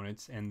 or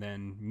components, and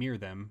then mirror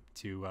them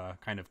to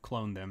kind of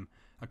clone them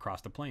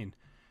across the plane.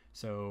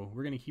 So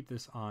we're going to keep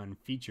this on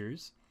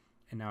features,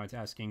 and now it's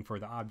asking for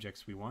the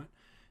objects we want.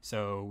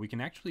 So we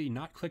can actually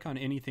not click on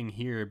anything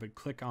here, but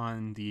click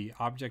on the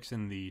objects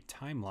in the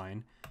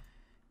timeline,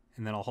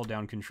 and then I'll hold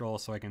down control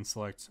so I can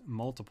select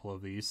multiple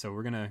of these. So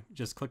we're going to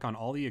just click on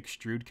all the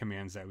extrude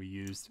commands that we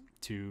used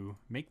to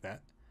make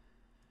that.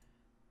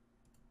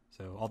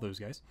 So all those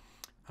guys.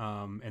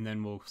 And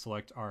then we'll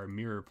select our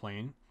mirror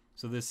plane.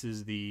 So this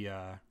is the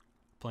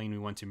plane we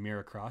want to mirror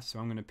across. So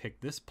I'm going to pick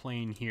this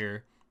plane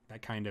here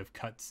that kind of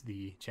cuts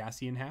the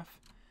chassis in half.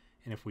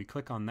 And if we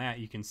click on that,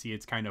 you can see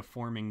it's kind of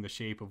forming the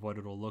shape of what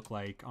it'll look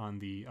like on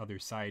the other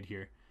side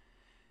here.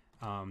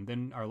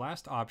 Then our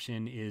last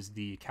option is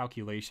the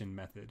calculation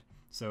method.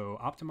 So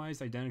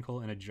optimize,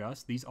 identical, and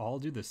adjust, these all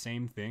do the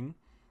same thing.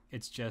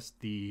 It's just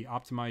the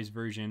optimized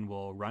version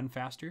will run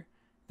faster,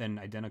 then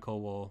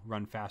identical will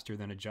run faster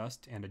than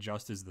adjust, and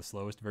adjust is the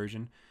slowest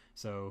version.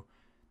 So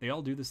they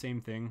all do the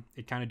same thing.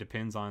 It kind of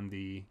depends on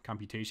the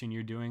computation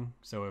you're doing.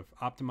 So if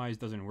optimize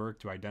doesn't work,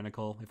 do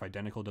identical. If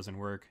identical doesn't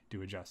work,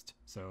 do adjust.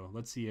 So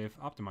let's see if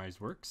optimize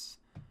works.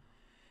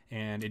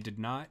 And it did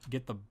not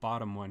get the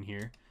bottom one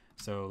here.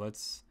 So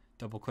let's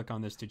double click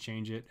on this to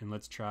change it, and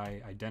let's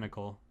try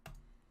identical.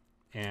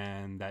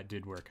 And that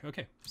did work.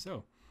 Okay,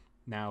 so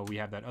now we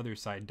have that other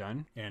side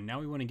done. And now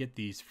we want to get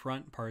these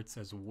front parts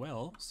as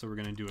well. So we're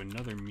going to do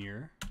another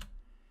mirror.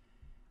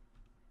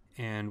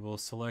 And we'll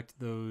select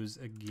those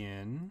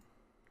again.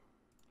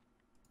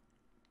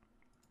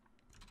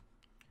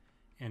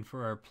 And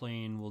for our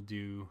plane, we'll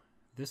do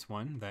this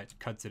one that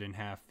cuts it in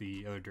half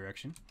the other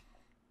direction.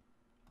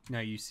 Now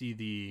you see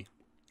the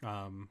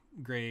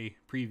gray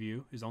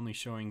preview is only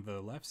showing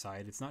the left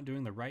side. It's not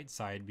doing the right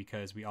side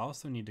because we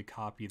also need to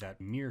copy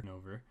that mirror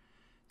over.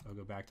 So I'll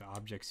go back to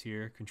objects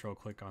here, control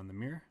click on the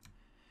mirror.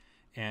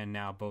 And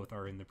now both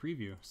are in the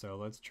preview. So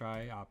let's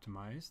try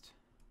optimized.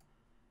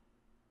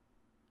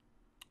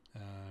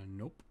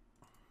 Nope.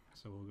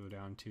 So we'll go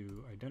down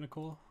to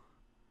identical,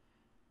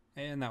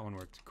 and that one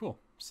worked. Cool.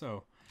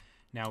 So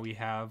now we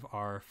have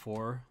our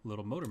 4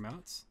 little motor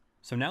mounts.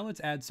 So now let's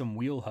add some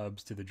wheel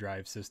hubs to the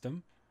drive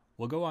system.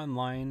 We'll go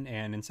online,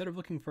 and instead of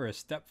looking for a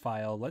step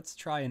file, let's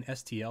try an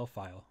STL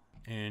file.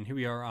 And here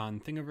we are on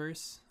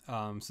Thingiverse.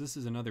 So this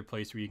is another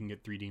place where you can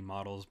get 3D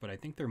models, but I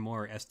think they're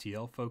more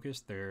STL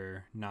focused.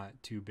 They're not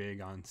too big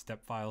on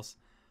step files.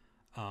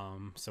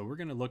 So we're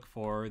going to look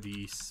for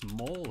the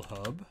small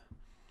hub,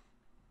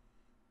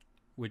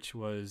 which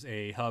was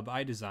a hub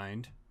I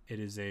designed. It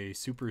is a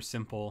super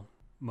simple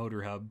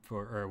motor hub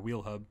or a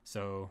wheel hub.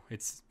 So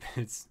it's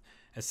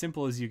as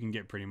simple as you can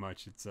get pretty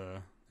much. It's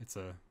a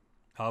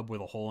hub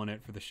with a hole in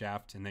it for the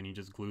shaft, and then you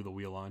just glue the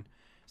wheel on.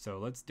 So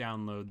let's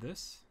download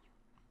this,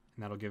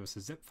 and that'll give us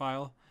a zip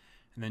file.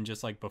 And then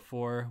just like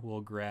before,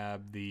 we'll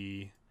grab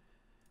the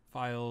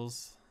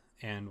files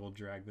and we'll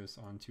drag this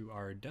onto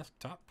our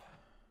desktop.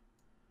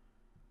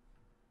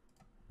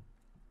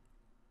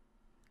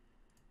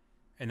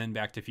 And then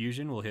back to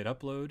Fusion, we'll hit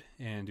upload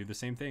and do the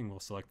same thing. We'll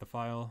select the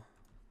file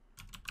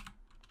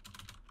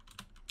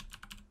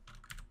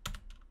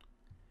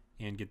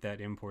and get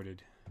that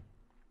imported.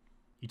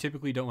 You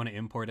typically don't want to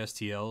import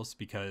STLs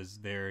because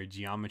their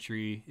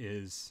geometry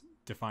is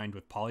defined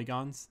with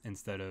polygons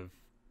instead of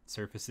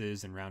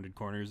surfaces and rounded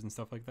corners and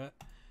stuff like that.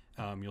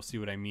 You'll see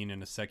what I mean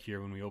in a sec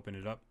here when we open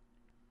it up.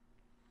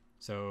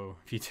 So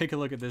if you take a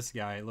look at this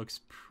guy, it looks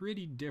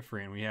pretty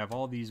different. We have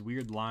all these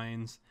weird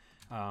lines.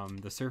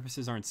 The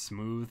surfaces aren't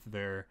smooth.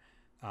 They're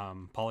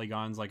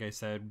polygons, like I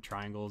said,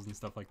 triangles and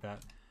stuff like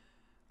that.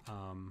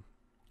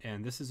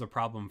 And this is a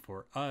problem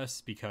for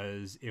us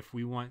because if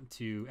we want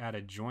to add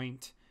a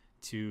joint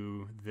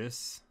to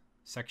this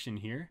section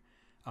here,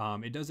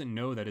 it doesn't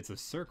know that it's a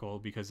circle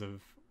because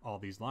of all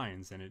these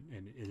lines, and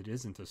it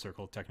isn't a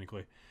circle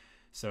technically.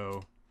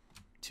 So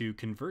to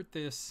convert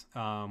this,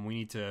 we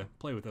need to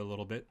play with it a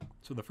little bit.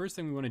 So the first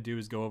thing we want to do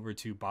is go over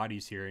to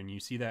bodies here, and you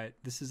see that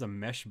this is a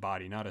mesh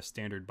body, not a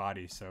standard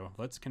body. So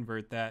let's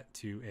convert that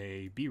to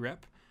a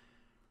B-rep,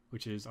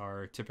 which is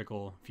our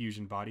typical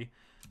Fusion body.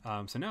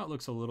 So now it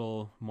looks a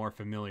little more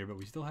familiar, but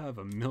we still have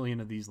a million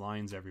of these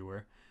lines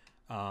everywhere.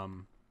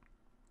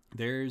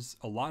 There's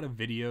a lot of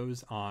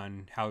videos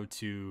on how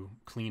to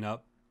clean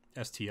up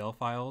STL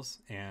files,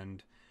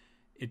 and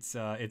it's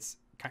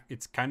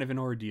kind of an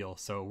ordeal.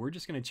 So we're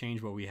just going to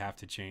change what we have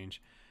to change.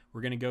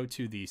 We're going to go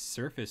to the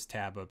Surface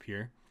tab up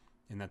here,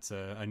 and that's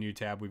a new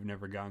tab we've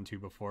never gotten to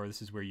before.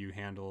 This is where you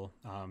handle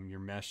your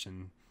mesh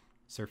and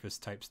surface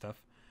type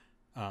stuff.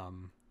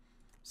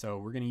 So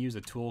we're going to use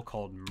a tool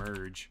called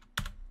Merge.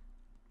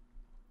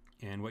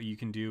 And what you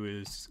can do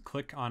is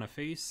click on a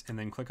face and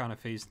then click on a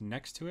face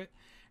next to it.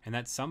 And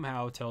that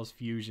somehow tells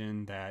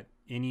Fusion that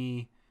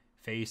any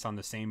face on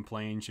the same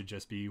plane should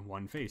just be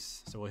one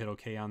face. So we'll hit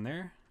OK on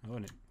there. Oh,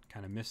 and it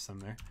kind of missed some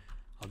there.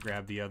 I'll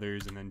grab the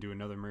others and then do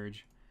another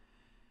merge.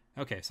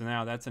 Okay, so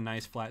now that's a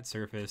nice flat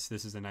surface.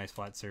 This is a nice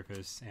flat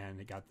surface,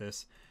 and it got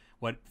this.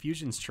 What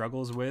Fusion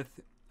struggles with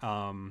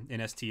in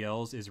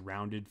STLs is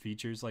rounded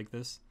features like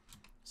this.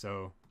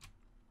 So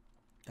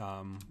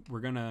we're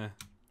gonna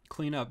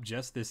clean up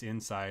just this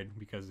inside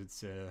because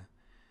it's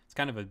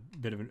kind of a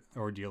bit of an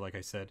ordeal, like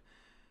I said.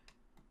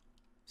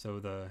 So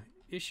the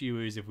issue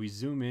is if we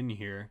zoom in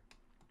here,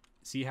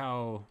 see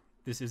how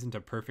this isn't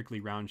a perfectly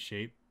round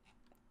shape?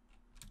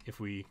 If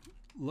we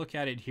look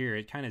at it here,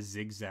 it kind of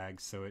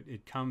zigzags. So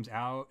it comes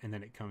out and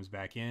then it comes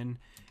back in,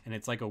 and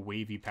it's like a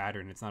wavy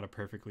pattern. It's not a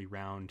perfectly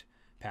round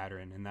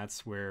pattern, and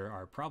that's where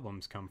our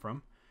problems come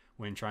from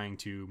when trying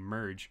to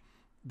merge.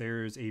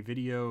 There's a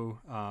video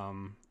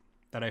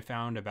that I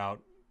found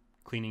about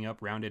cleaning up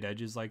rounded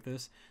edges like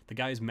this. The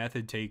guy's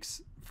method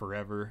takes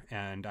forever,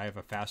 and I have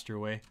a faster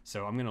way,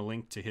 so I'm going to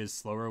link to his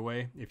slower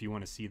way if you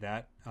want to see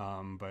that,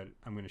 but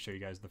I'm going to show you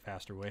guys the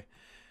faster way.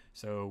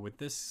 So with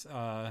this,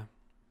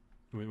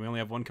 we only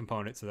have one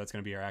component, so that's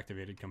going to be our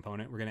activated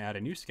component. We're going to add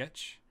a new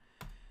sketch.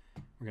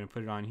 We're going to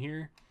put it on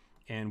here.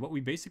 And what we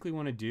basically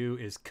want to do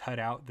is cut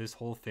out this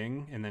whole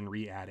thing and then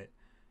re-add it.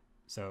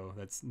 So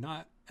that's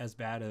not as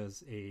bad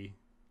of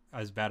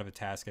a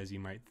task as you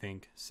might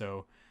think.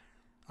 So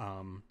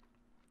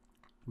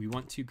we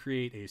want to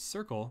create a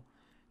circle.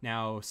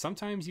 Now,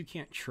 sometimes you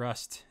can't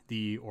trust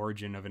the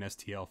origin of an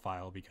STL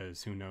file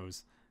because who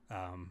knows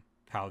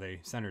how they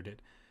centered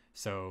it.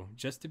 So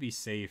just to be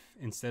safe,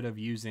 instead of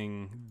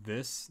using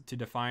this to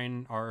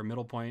define our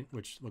middle point,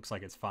 which looks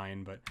like it's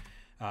fine, but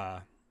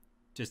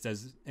just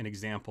as an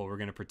example, we're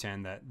going to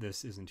pretend that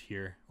this isn't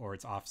here or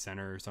it's off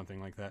center or something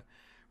like that.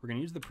 We're going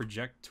to use the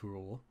project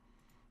tool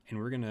and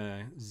we're going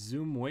to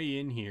zoom way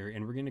in here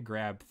and we're going to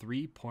grab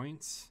 3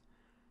 points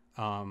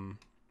on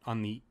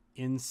the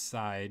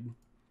inside,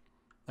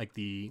 like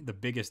the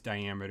biggest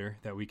diameter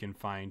that we can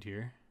find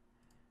here.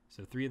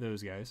 So 3 of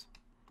those guys.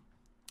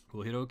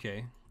 We'll hit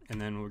OK. And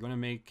then we're going to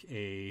make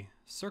a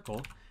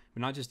circle,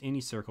 but not just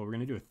any circle. We're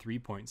going to do a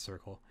 3-point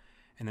circle.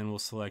 And then we'll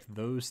select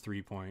those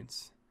 3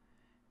 points.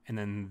 And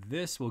then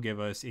this will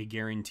give us a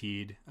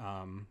guaranteed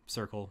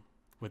circle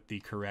with the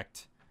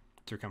correct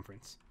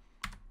circumference.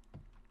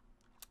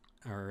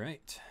 All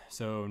right.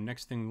 So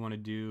next thing we want to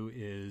do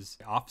is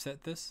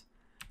offset this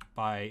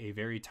by a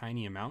very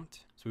tiny amount.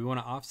 So we want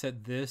to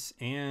offset this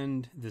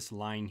and this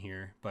line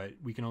here, but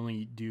we can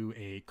only do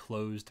a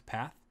closed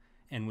path.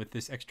 And with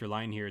this extra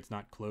line here, it's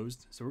not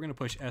closed. So we're going to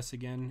push S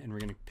again, and we're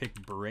going to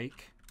pick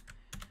break.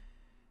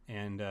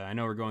 And I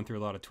know we're going through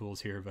a lot of tools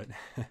here, but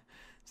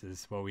this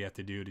is what we have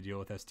to do to deal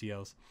with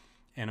STLs.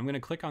 And I'm going to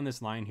click on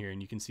this line here,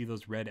 and you can see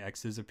those red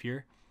X's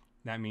appear.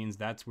 That means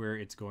that's where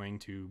it's going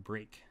to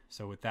break.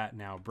 So with that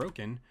now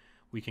broken,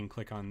 we can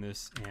click on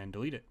this and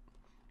delete it.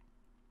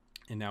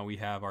 And now we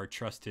have our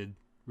trusted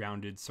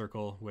rounded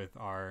circle with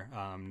our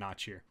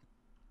notch here.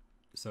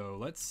 So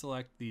let's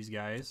select these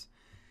guys,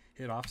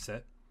 hit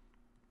offset.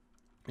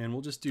 And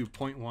we'll just do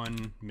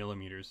 0.1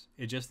 millimeters.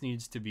 It just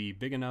needs to be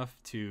big enough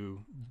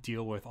to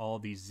deal with all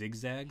these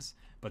zigzags,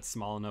 but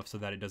small enough so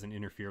that it doesn't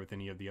interfere with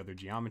any of the other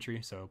geometry.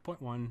 So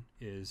 0.1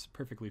 is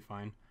perfectly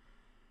fine.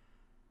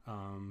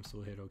 So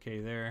we'll hit OK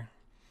there.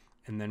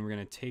 And then we're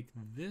going to take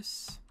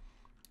this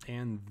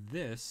and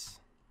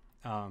this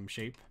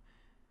shape,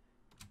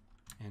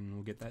 and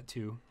we'll get that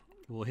too.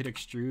 We'll hit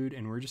extrude,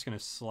 and we're just going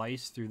to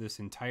slice through this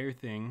entire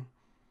thing.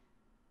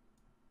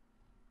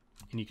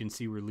 And you can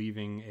see we're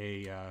leaving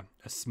a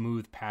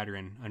smooth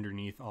pattern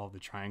underneath all the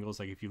triangles.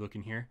 Like if you look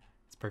in here,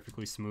 it's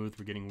perfectly smooth.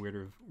 We're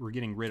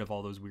getting rid of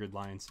all those weird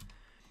lines.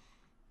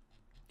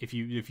 If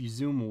you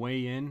zoom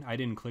way in, I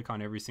didn't click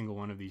on every single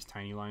one of these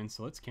tiny lines,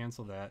 so let's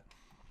cancel that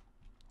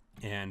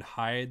and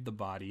hide the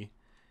body.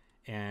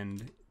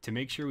 And to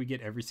make sure we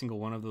get every single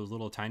one of those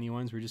little tiny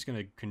ones, we're just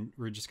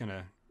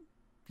gonna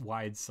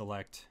wide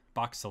select,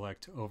 box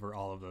select over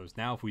all of those.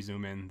 Now if we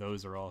zoom in,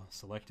 those are all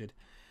selected.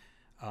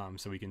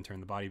 So we can turn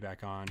the body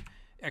back on,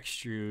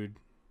 extrude.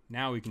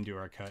 Now we can do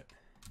our cut.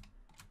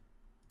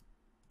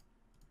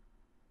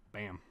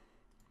 Bam.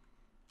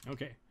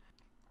 Okay.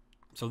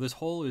 So this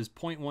hole is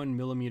 0.1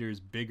 millimeters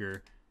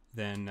bigger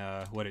than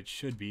what it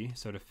should be.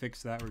 So to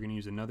fix that, we're going to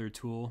use another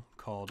tool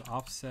called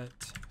offset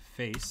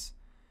face.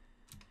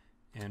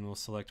 And we'll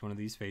select one of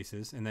these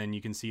faces. And then you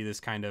can see this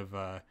kind of,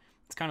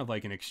 it's kind of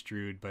like an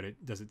extrude, but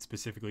it does it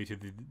specifically to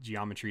the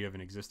geometry of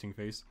an existing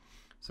face.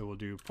 So we'll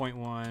do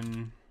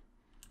 0.1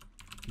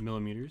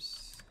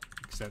 millimeters,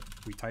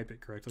 except we type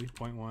it correctly,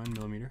 0.1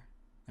 millimeter.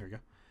 There we go.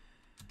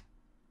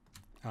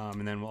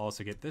 And then we'll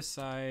also get this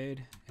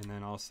side and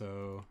then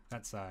also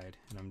that side.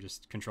 And I'm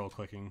just control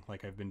clicking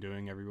like I've been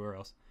doing everywhere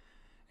else.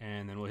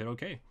 And then we'll hit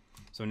OK.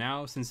 So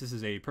now, since this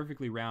is a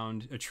perfectly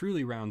round, a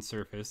truly round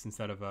surface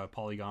instead of a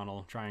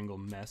polygonal triangle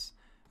mess,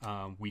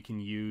 we can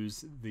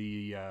use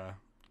the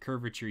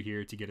curvature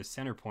here to get a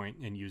center point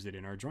and use it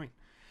in our joint.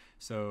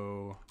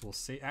 So we'll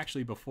say,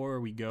 actually, before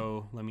we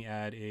go, let me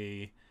add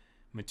a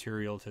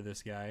material to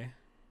this guy.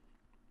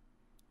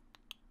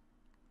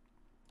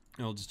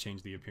 I'll just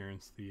change the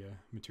appearance. The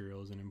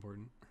material isn't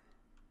important.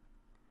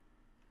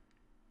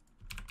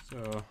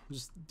 So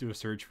just do a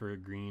search for a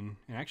green.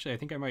 And actually, I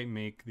think I might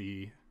make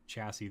the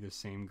chassis the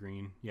same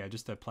green. Yeah,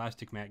 just a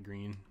plastic matte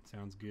green.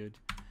 Sounds good.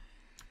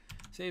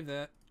 Save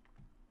that.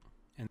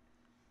 And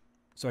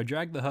so I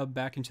dragged the hub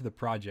back into the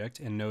project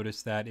and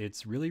noticed that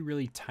it's really,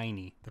 really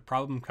tiny. The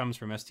problem comes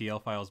from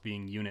STL files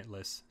being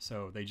unitless.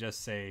 So they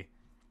just say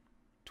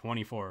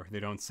 24. They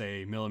don't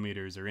say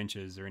millimeters or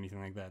inches or anything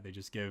like that. They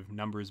just give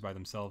numbers by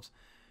themselves.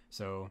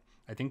 So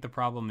I think the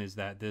problem is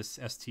that this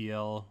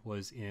STL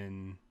was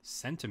in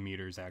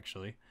centimeters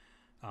actually,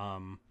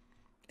 and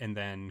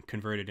then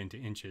converted into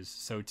inches.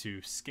 So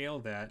to scale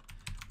that,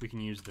 we can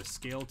use the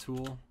scale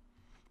tool.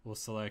 We'll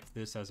select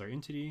this as our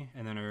entity,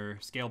 and then our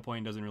scale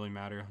point doesn't really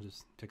matter. I'll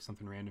just pick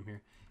something random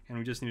here. And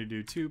we just need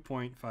to do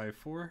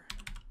 2.54.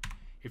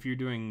 If you're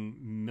doing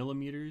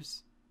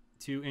millimeters,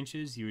 2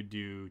 inches, you would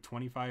do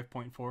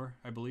 25.4,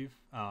 I believe.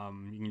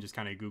 You can just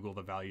kind of Google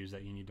the values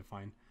that you need to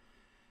find.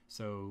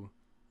 So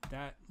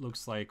that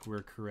looks like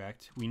we're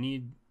correct. We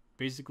need,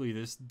 basically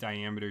this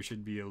diameter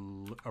should be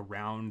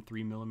around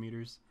 3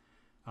 millimeters.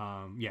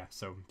 Yeah,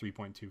 so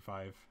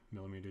 3.25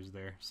 millimeters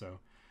there. So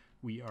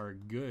we are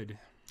good.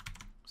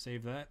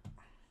 Save that.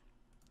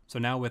 So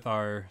now with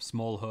our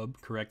small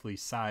hub correctly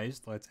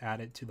sized, let's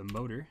add it to the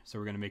motor. So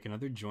we're going to make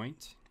another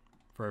joint.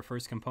 For our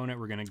first component,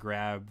 we're going to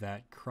grab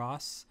that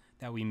cross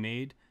that we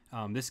made.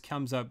 This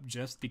comes up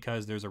just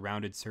because there's a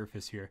rounded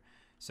surface here.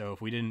 So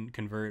if we didn't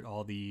convert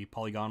all the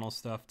polygonal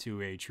stuff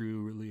to a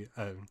truly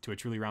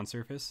round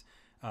surface,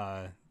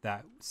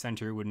 that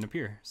center wouldn't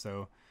appear.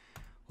 So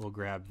we'll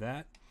grab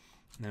that,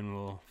 and then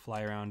we'll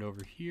fly around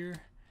over here,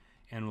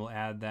 and we'll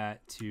add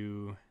that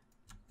to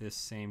this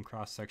same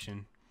cross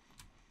section.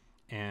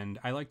 And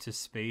I like to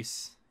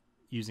space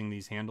using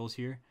these handles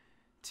here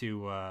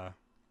to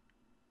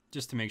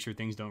just to make sure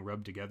things don't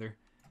rub together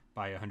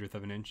by 1/100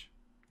 of an inch.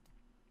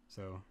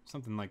 So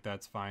something like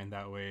that's fine.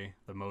 That way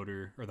the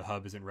motor or the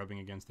hub isn't rubbing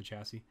against the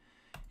chassis.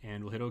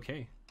 And we'll hit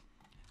OK.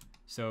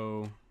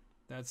 So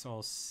that's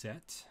all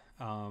set.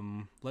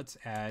 Let's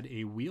add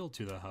a wheel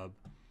to the hub.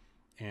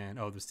 And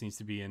oh, this needs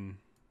to be in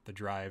the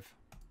drive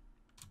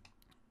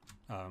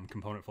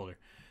component folder.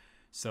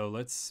 So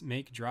let's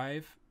make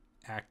drive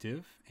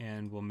active,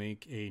 and we'll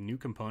make a new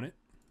component,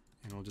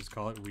 and we'll just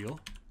call it wheel.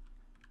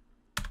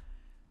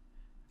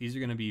 These are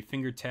going to be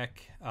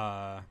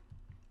FingerTech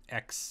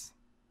X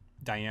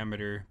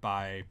diameter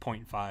by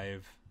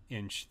 0.5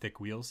 inch thick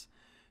wheels.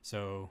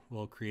 So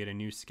we'll create a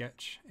new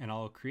sketch, and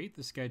I'll create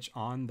the sketch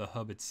on the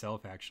hub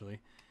itself actually,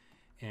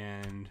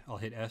 and I'll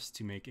hit S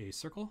to make a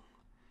circle,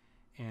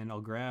 and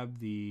I'll grab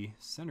the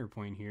center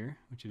point here,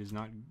 which it is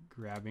not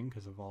grabbing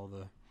because of all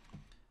the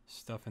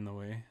stuff in the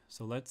way.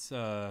 So let's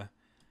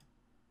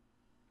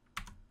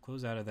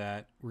close out of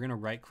that. We're gonna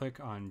right click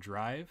on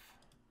drive,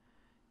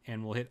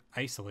 and we'll hit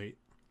isolate,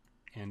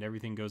 and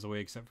everything goes away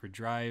except for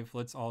drive.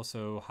 Let's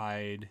also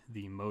hide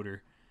the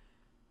motor.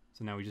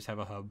 So now we just have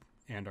a hub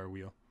and our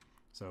wheel.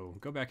 So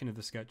go back into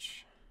the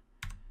sketch,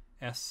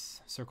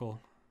 S,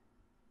 circle.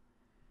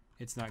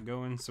 It's not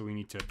going, so we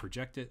need to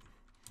project it.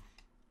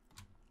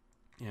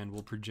 And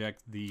we'll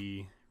project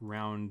the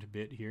round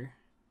bit here.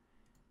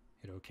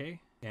 Hit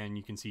OK. And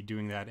you can see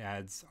doing that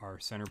adds our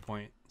center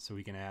point, so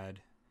we can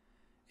add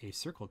a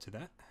circle to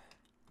that.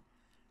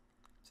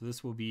 So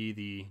this will be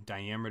the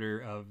diameter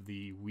of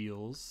the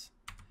wheels.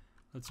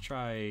 Let's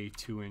try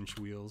 2-inch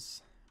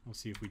wheels. We'll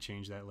see if we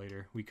change that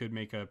later. We could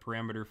make a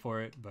parameter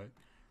for it, but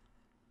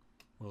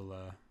we'll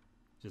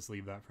just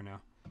leave that for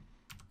now.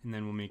 And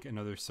then we'll make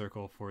another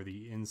circle for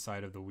the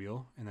inside of the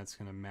wheel, and that's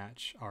going to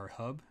match our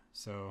hub.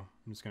 So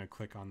I'm just going to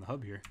click on the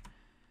hub here.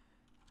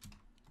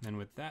 And then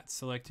with that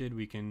selected,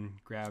 we can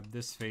grab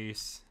this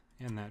face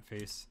and that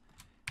face,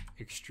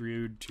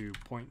 extrude to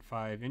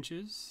 0.5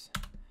 inches,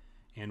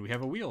 and we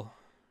have a wheel.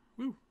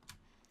 Woo!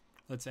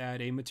 Let's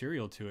add a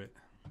material to it.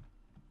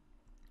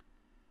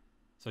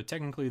 So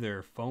technically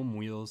they're foam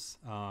wheels.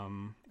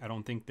 I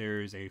don't think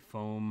there's a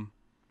foam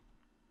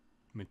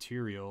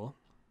material.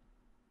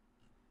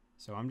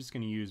 So I'm just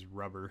going to use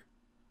rubber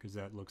because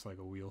that looks like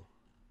a wheel.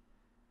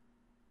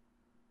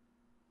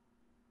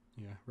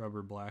 Yeah,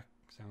 rubber black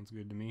sounds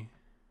good to me.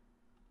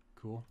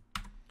 Cool.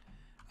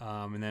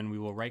 And then we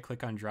will right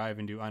click on drive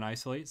and do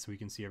unisolate so we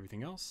can see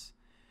everything else.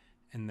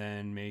 And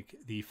then make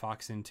the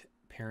Foxant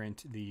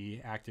parent the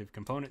active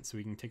component so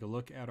we can take a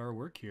look at our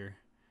work here.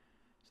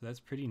 So that's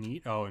pretty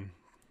neat. Oh, and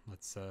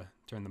let's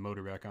turn the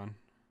motor back on.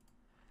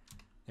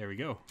 There we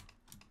go.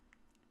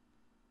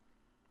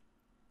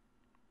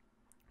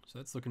 So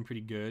that's looking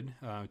pretty good.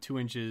 2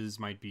 inches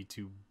might be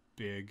too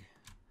big.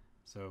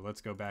 So let's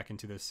go back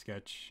into this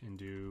sketch and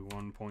do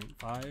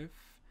 1.5.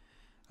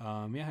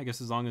 Yeah, I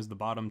guess as long as the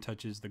bottom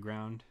touches the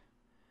ground.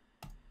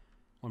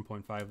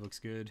 1.5 looks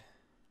good.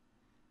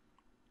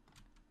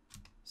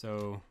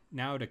 So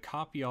now to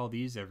copy all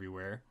these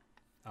everywhere,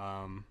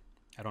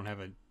 I don't have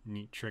a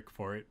neat trick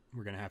for it.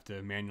 We're going to have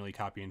to manually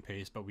copy and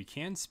paste, but we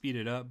can speed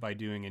it up by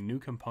doing a new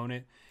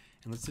component.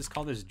 And let's just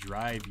call this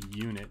drive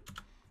unit.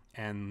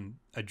 And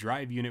a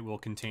drive unit will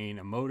contain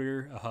a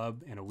motor, a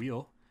hub, and a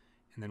wheel.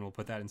 And then we'll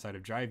put that inside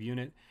of drive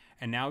unit.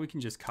 And now we can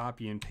just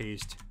copy and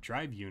paste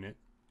drive unit.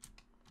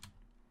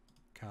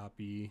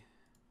 Copy,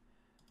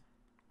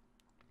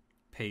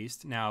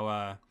 paste.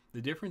 Now,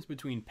 the difference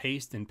between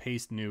paste and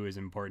paste new is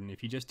important.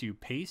 If you just do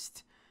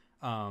paste,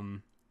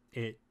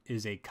 it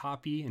is a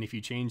copy, and if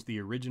you change the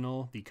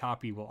original, the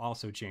copy will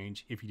also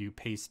change. If you do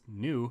paste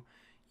new,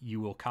 you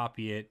will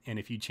copy it, and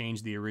if you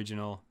change the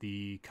original,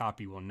 the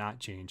copy will not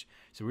change.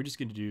 So we're just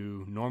going to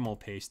do normal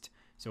paste.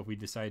 So if we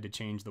decide to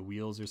change the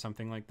wheels or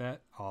something like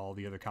that, all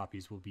the other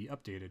copies will be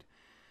updated.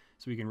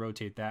 So we can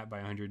rotate that by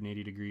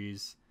 180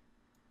 degrees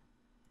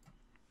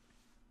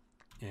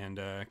and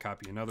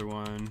copy another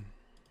one.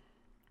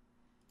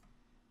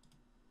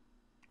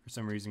 For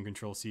some reason,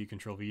 Control-C,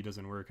 Control-V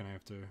doesn't work, and I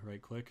have to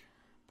right-click.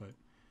 But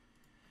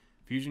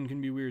Fusion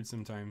can be weird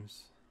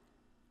sometimes.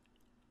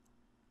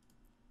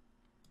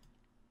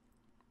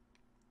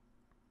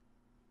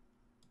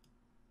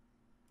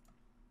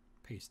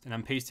 paste. And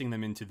I'm pasting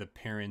them into the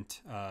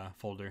parent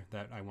folder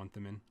that I want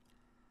them in.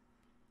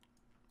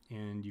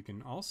 And you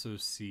can also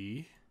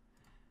see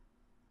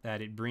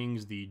that it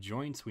brings the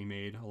joints we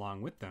made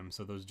along with them.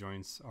 So those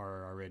joints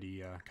are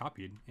already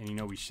copied. And you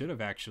know, we should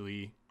have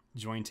actually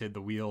jointed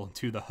the wheel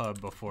to the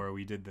hub before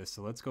we did this.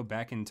 So let's go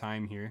back in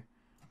time here.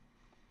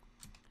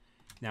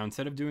 Now,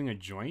 instead of doing a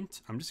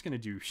joint, I'm just going to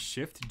do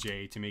Shift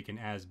J to make an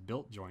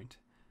as-built joint.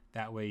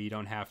 That way you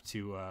don't have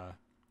to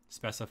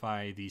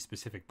specify the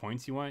specific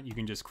points you want. You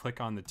can just click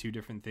on the two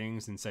different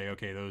things and say,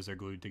 okay, those are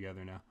glued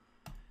together now.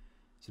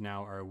 So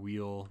now our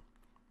wheel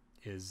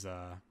is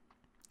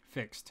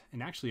fixed.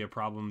 And actually a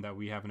problem that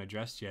we haven't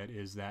addressed yet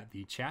is that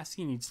the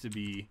chassis needs to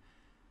be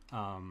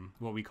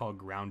what we call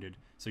grounded.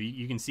 So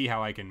you can see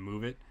how I can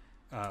move it.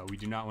 We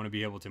do not want to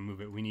be able to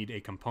move it. We need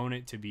a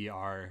component to be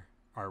our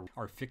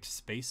fixed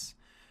space.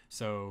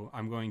 So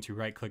I'm going to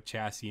right click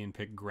chassis and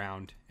pick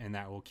ground, and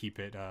that will keep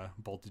it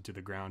bolted to the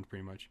ground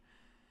pretty much.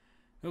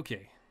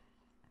 Okay.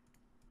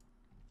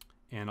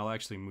 And I'll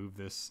actually move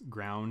this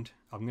ground.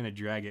 I'm going to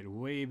drag it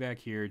way back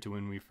here to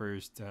when we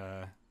first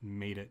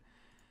made it.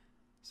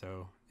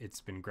 So it's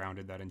been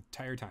grounded that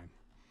entire time.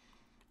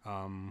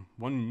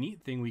 One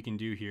neat thing we can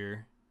do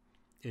here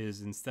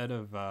is instead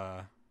of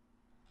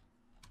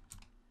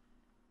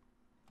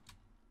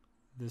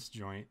this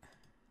joint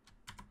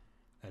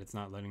that it's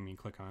not letting me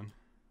click on,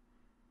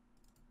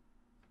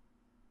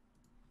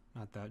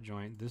 not that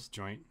joint, this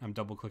joint, I'm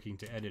double clicking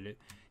to edit it.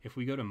 If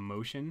we go to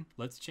motion,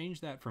 let's change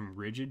that from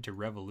rigid to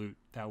revolute.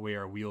 That way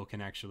our wheel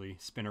can actually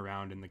spin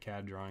around in the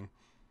CAD drawing.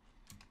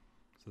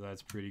 So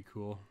that's pretty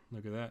cool.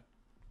 Look at that.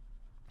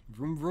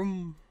 Vroom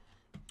vroom.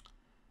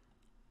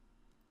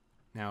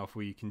 Now if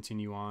we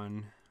continue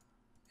on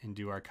and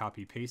do our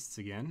copy pastes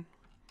again,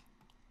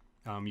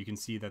 you can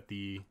see that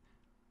the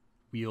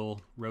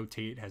wheel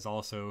rotate has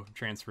also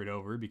transferred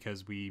over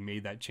because we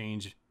made that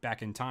change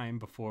back in time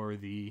before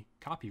the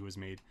copy was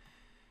made.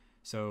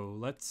 So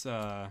let's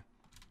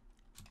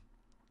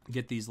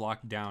get these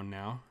locked down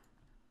now.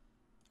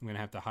 I'm gonna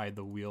have to hide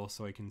the wheel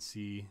so I can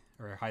see,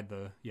 or hide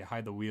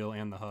the wheel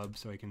and the hub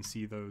so I can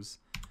see those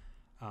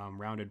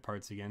rounded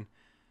parts again.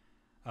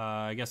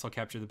 I guess I'll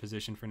capture the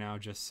position for now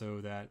just so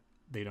that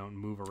they don't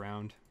move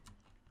around.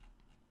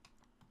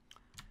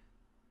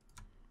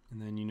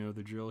 And then you know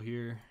the drill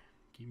here.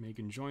 Keep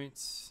making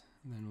joints,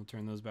 and then we'll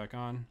turn those back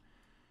on,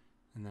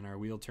 and then our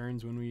wheel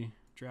turns when we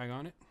drag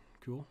on it.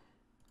 Cool.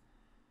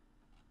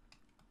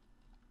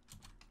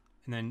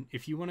 And then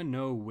if you want to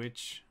know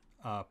which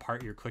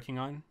part you're clicking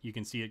on, you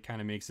can see it kind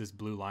of makes this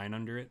blue line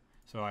under it.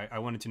 So I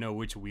wanted to know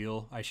which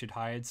wheel I should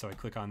hide, so I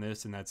click on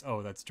this, and that's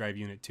drive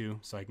unit 2.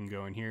 So I can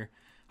go in here,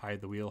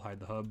 hide the wheel, hide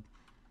the hub.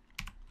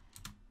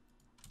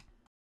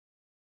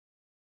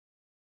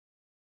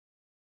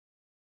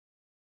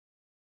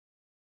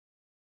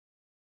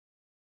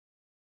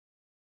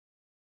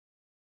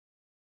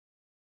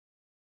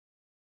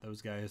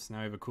 Those guys.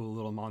 Now I have a cool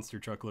little monster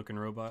truck looking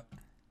robot.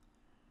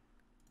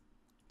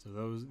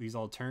 So these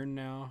all turn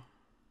now.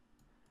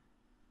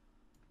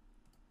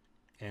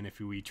 And if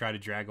we try to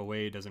drag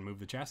away, it doesn't move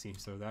the chassis.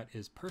 So that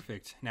is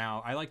perfect.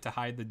 Now I like to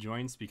hide the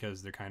joints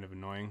because they're kind of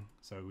annoying.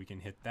 So we can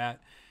hit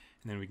that,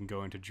 and then we can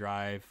go into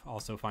drive.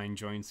 Also find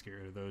joints, get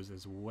rid of those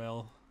as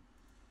well.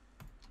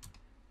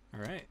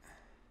 All right.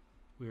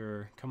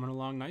 We're coming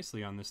along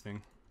nicely on this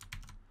thing.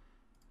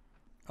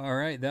 All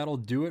right, that'll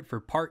do it for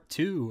part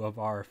 2 of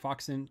our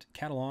Foxant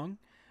CAD-ALONG.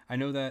 I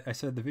know that I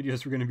said the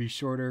videos were going to be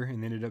shorter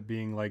and they ended up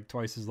being like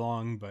twice as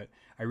long, but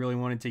I really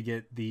wanted to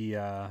get the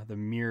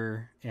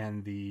mirror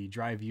and the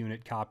drive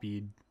unit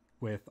copied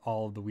with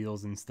all of the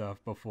wheels and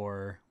stuff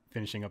before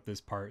finishing up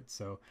this part,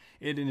 so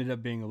it ended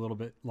up being a little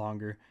bit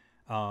longer.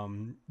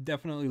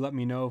 Definitely let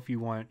me know if you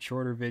want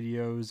shorter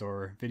videos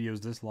or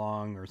videos this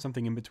long or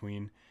something in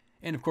between.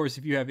 And of course,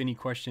 if you have any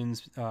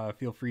questions,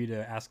 feel free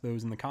to ask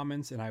those in the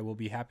comments and I will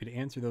be happy to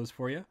answer those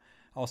for you.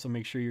 Also,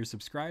 make sure you're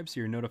subscribed so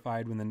you're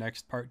notified when the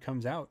next part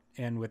comes out.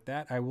 And with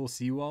that, I will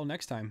see you all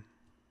next time.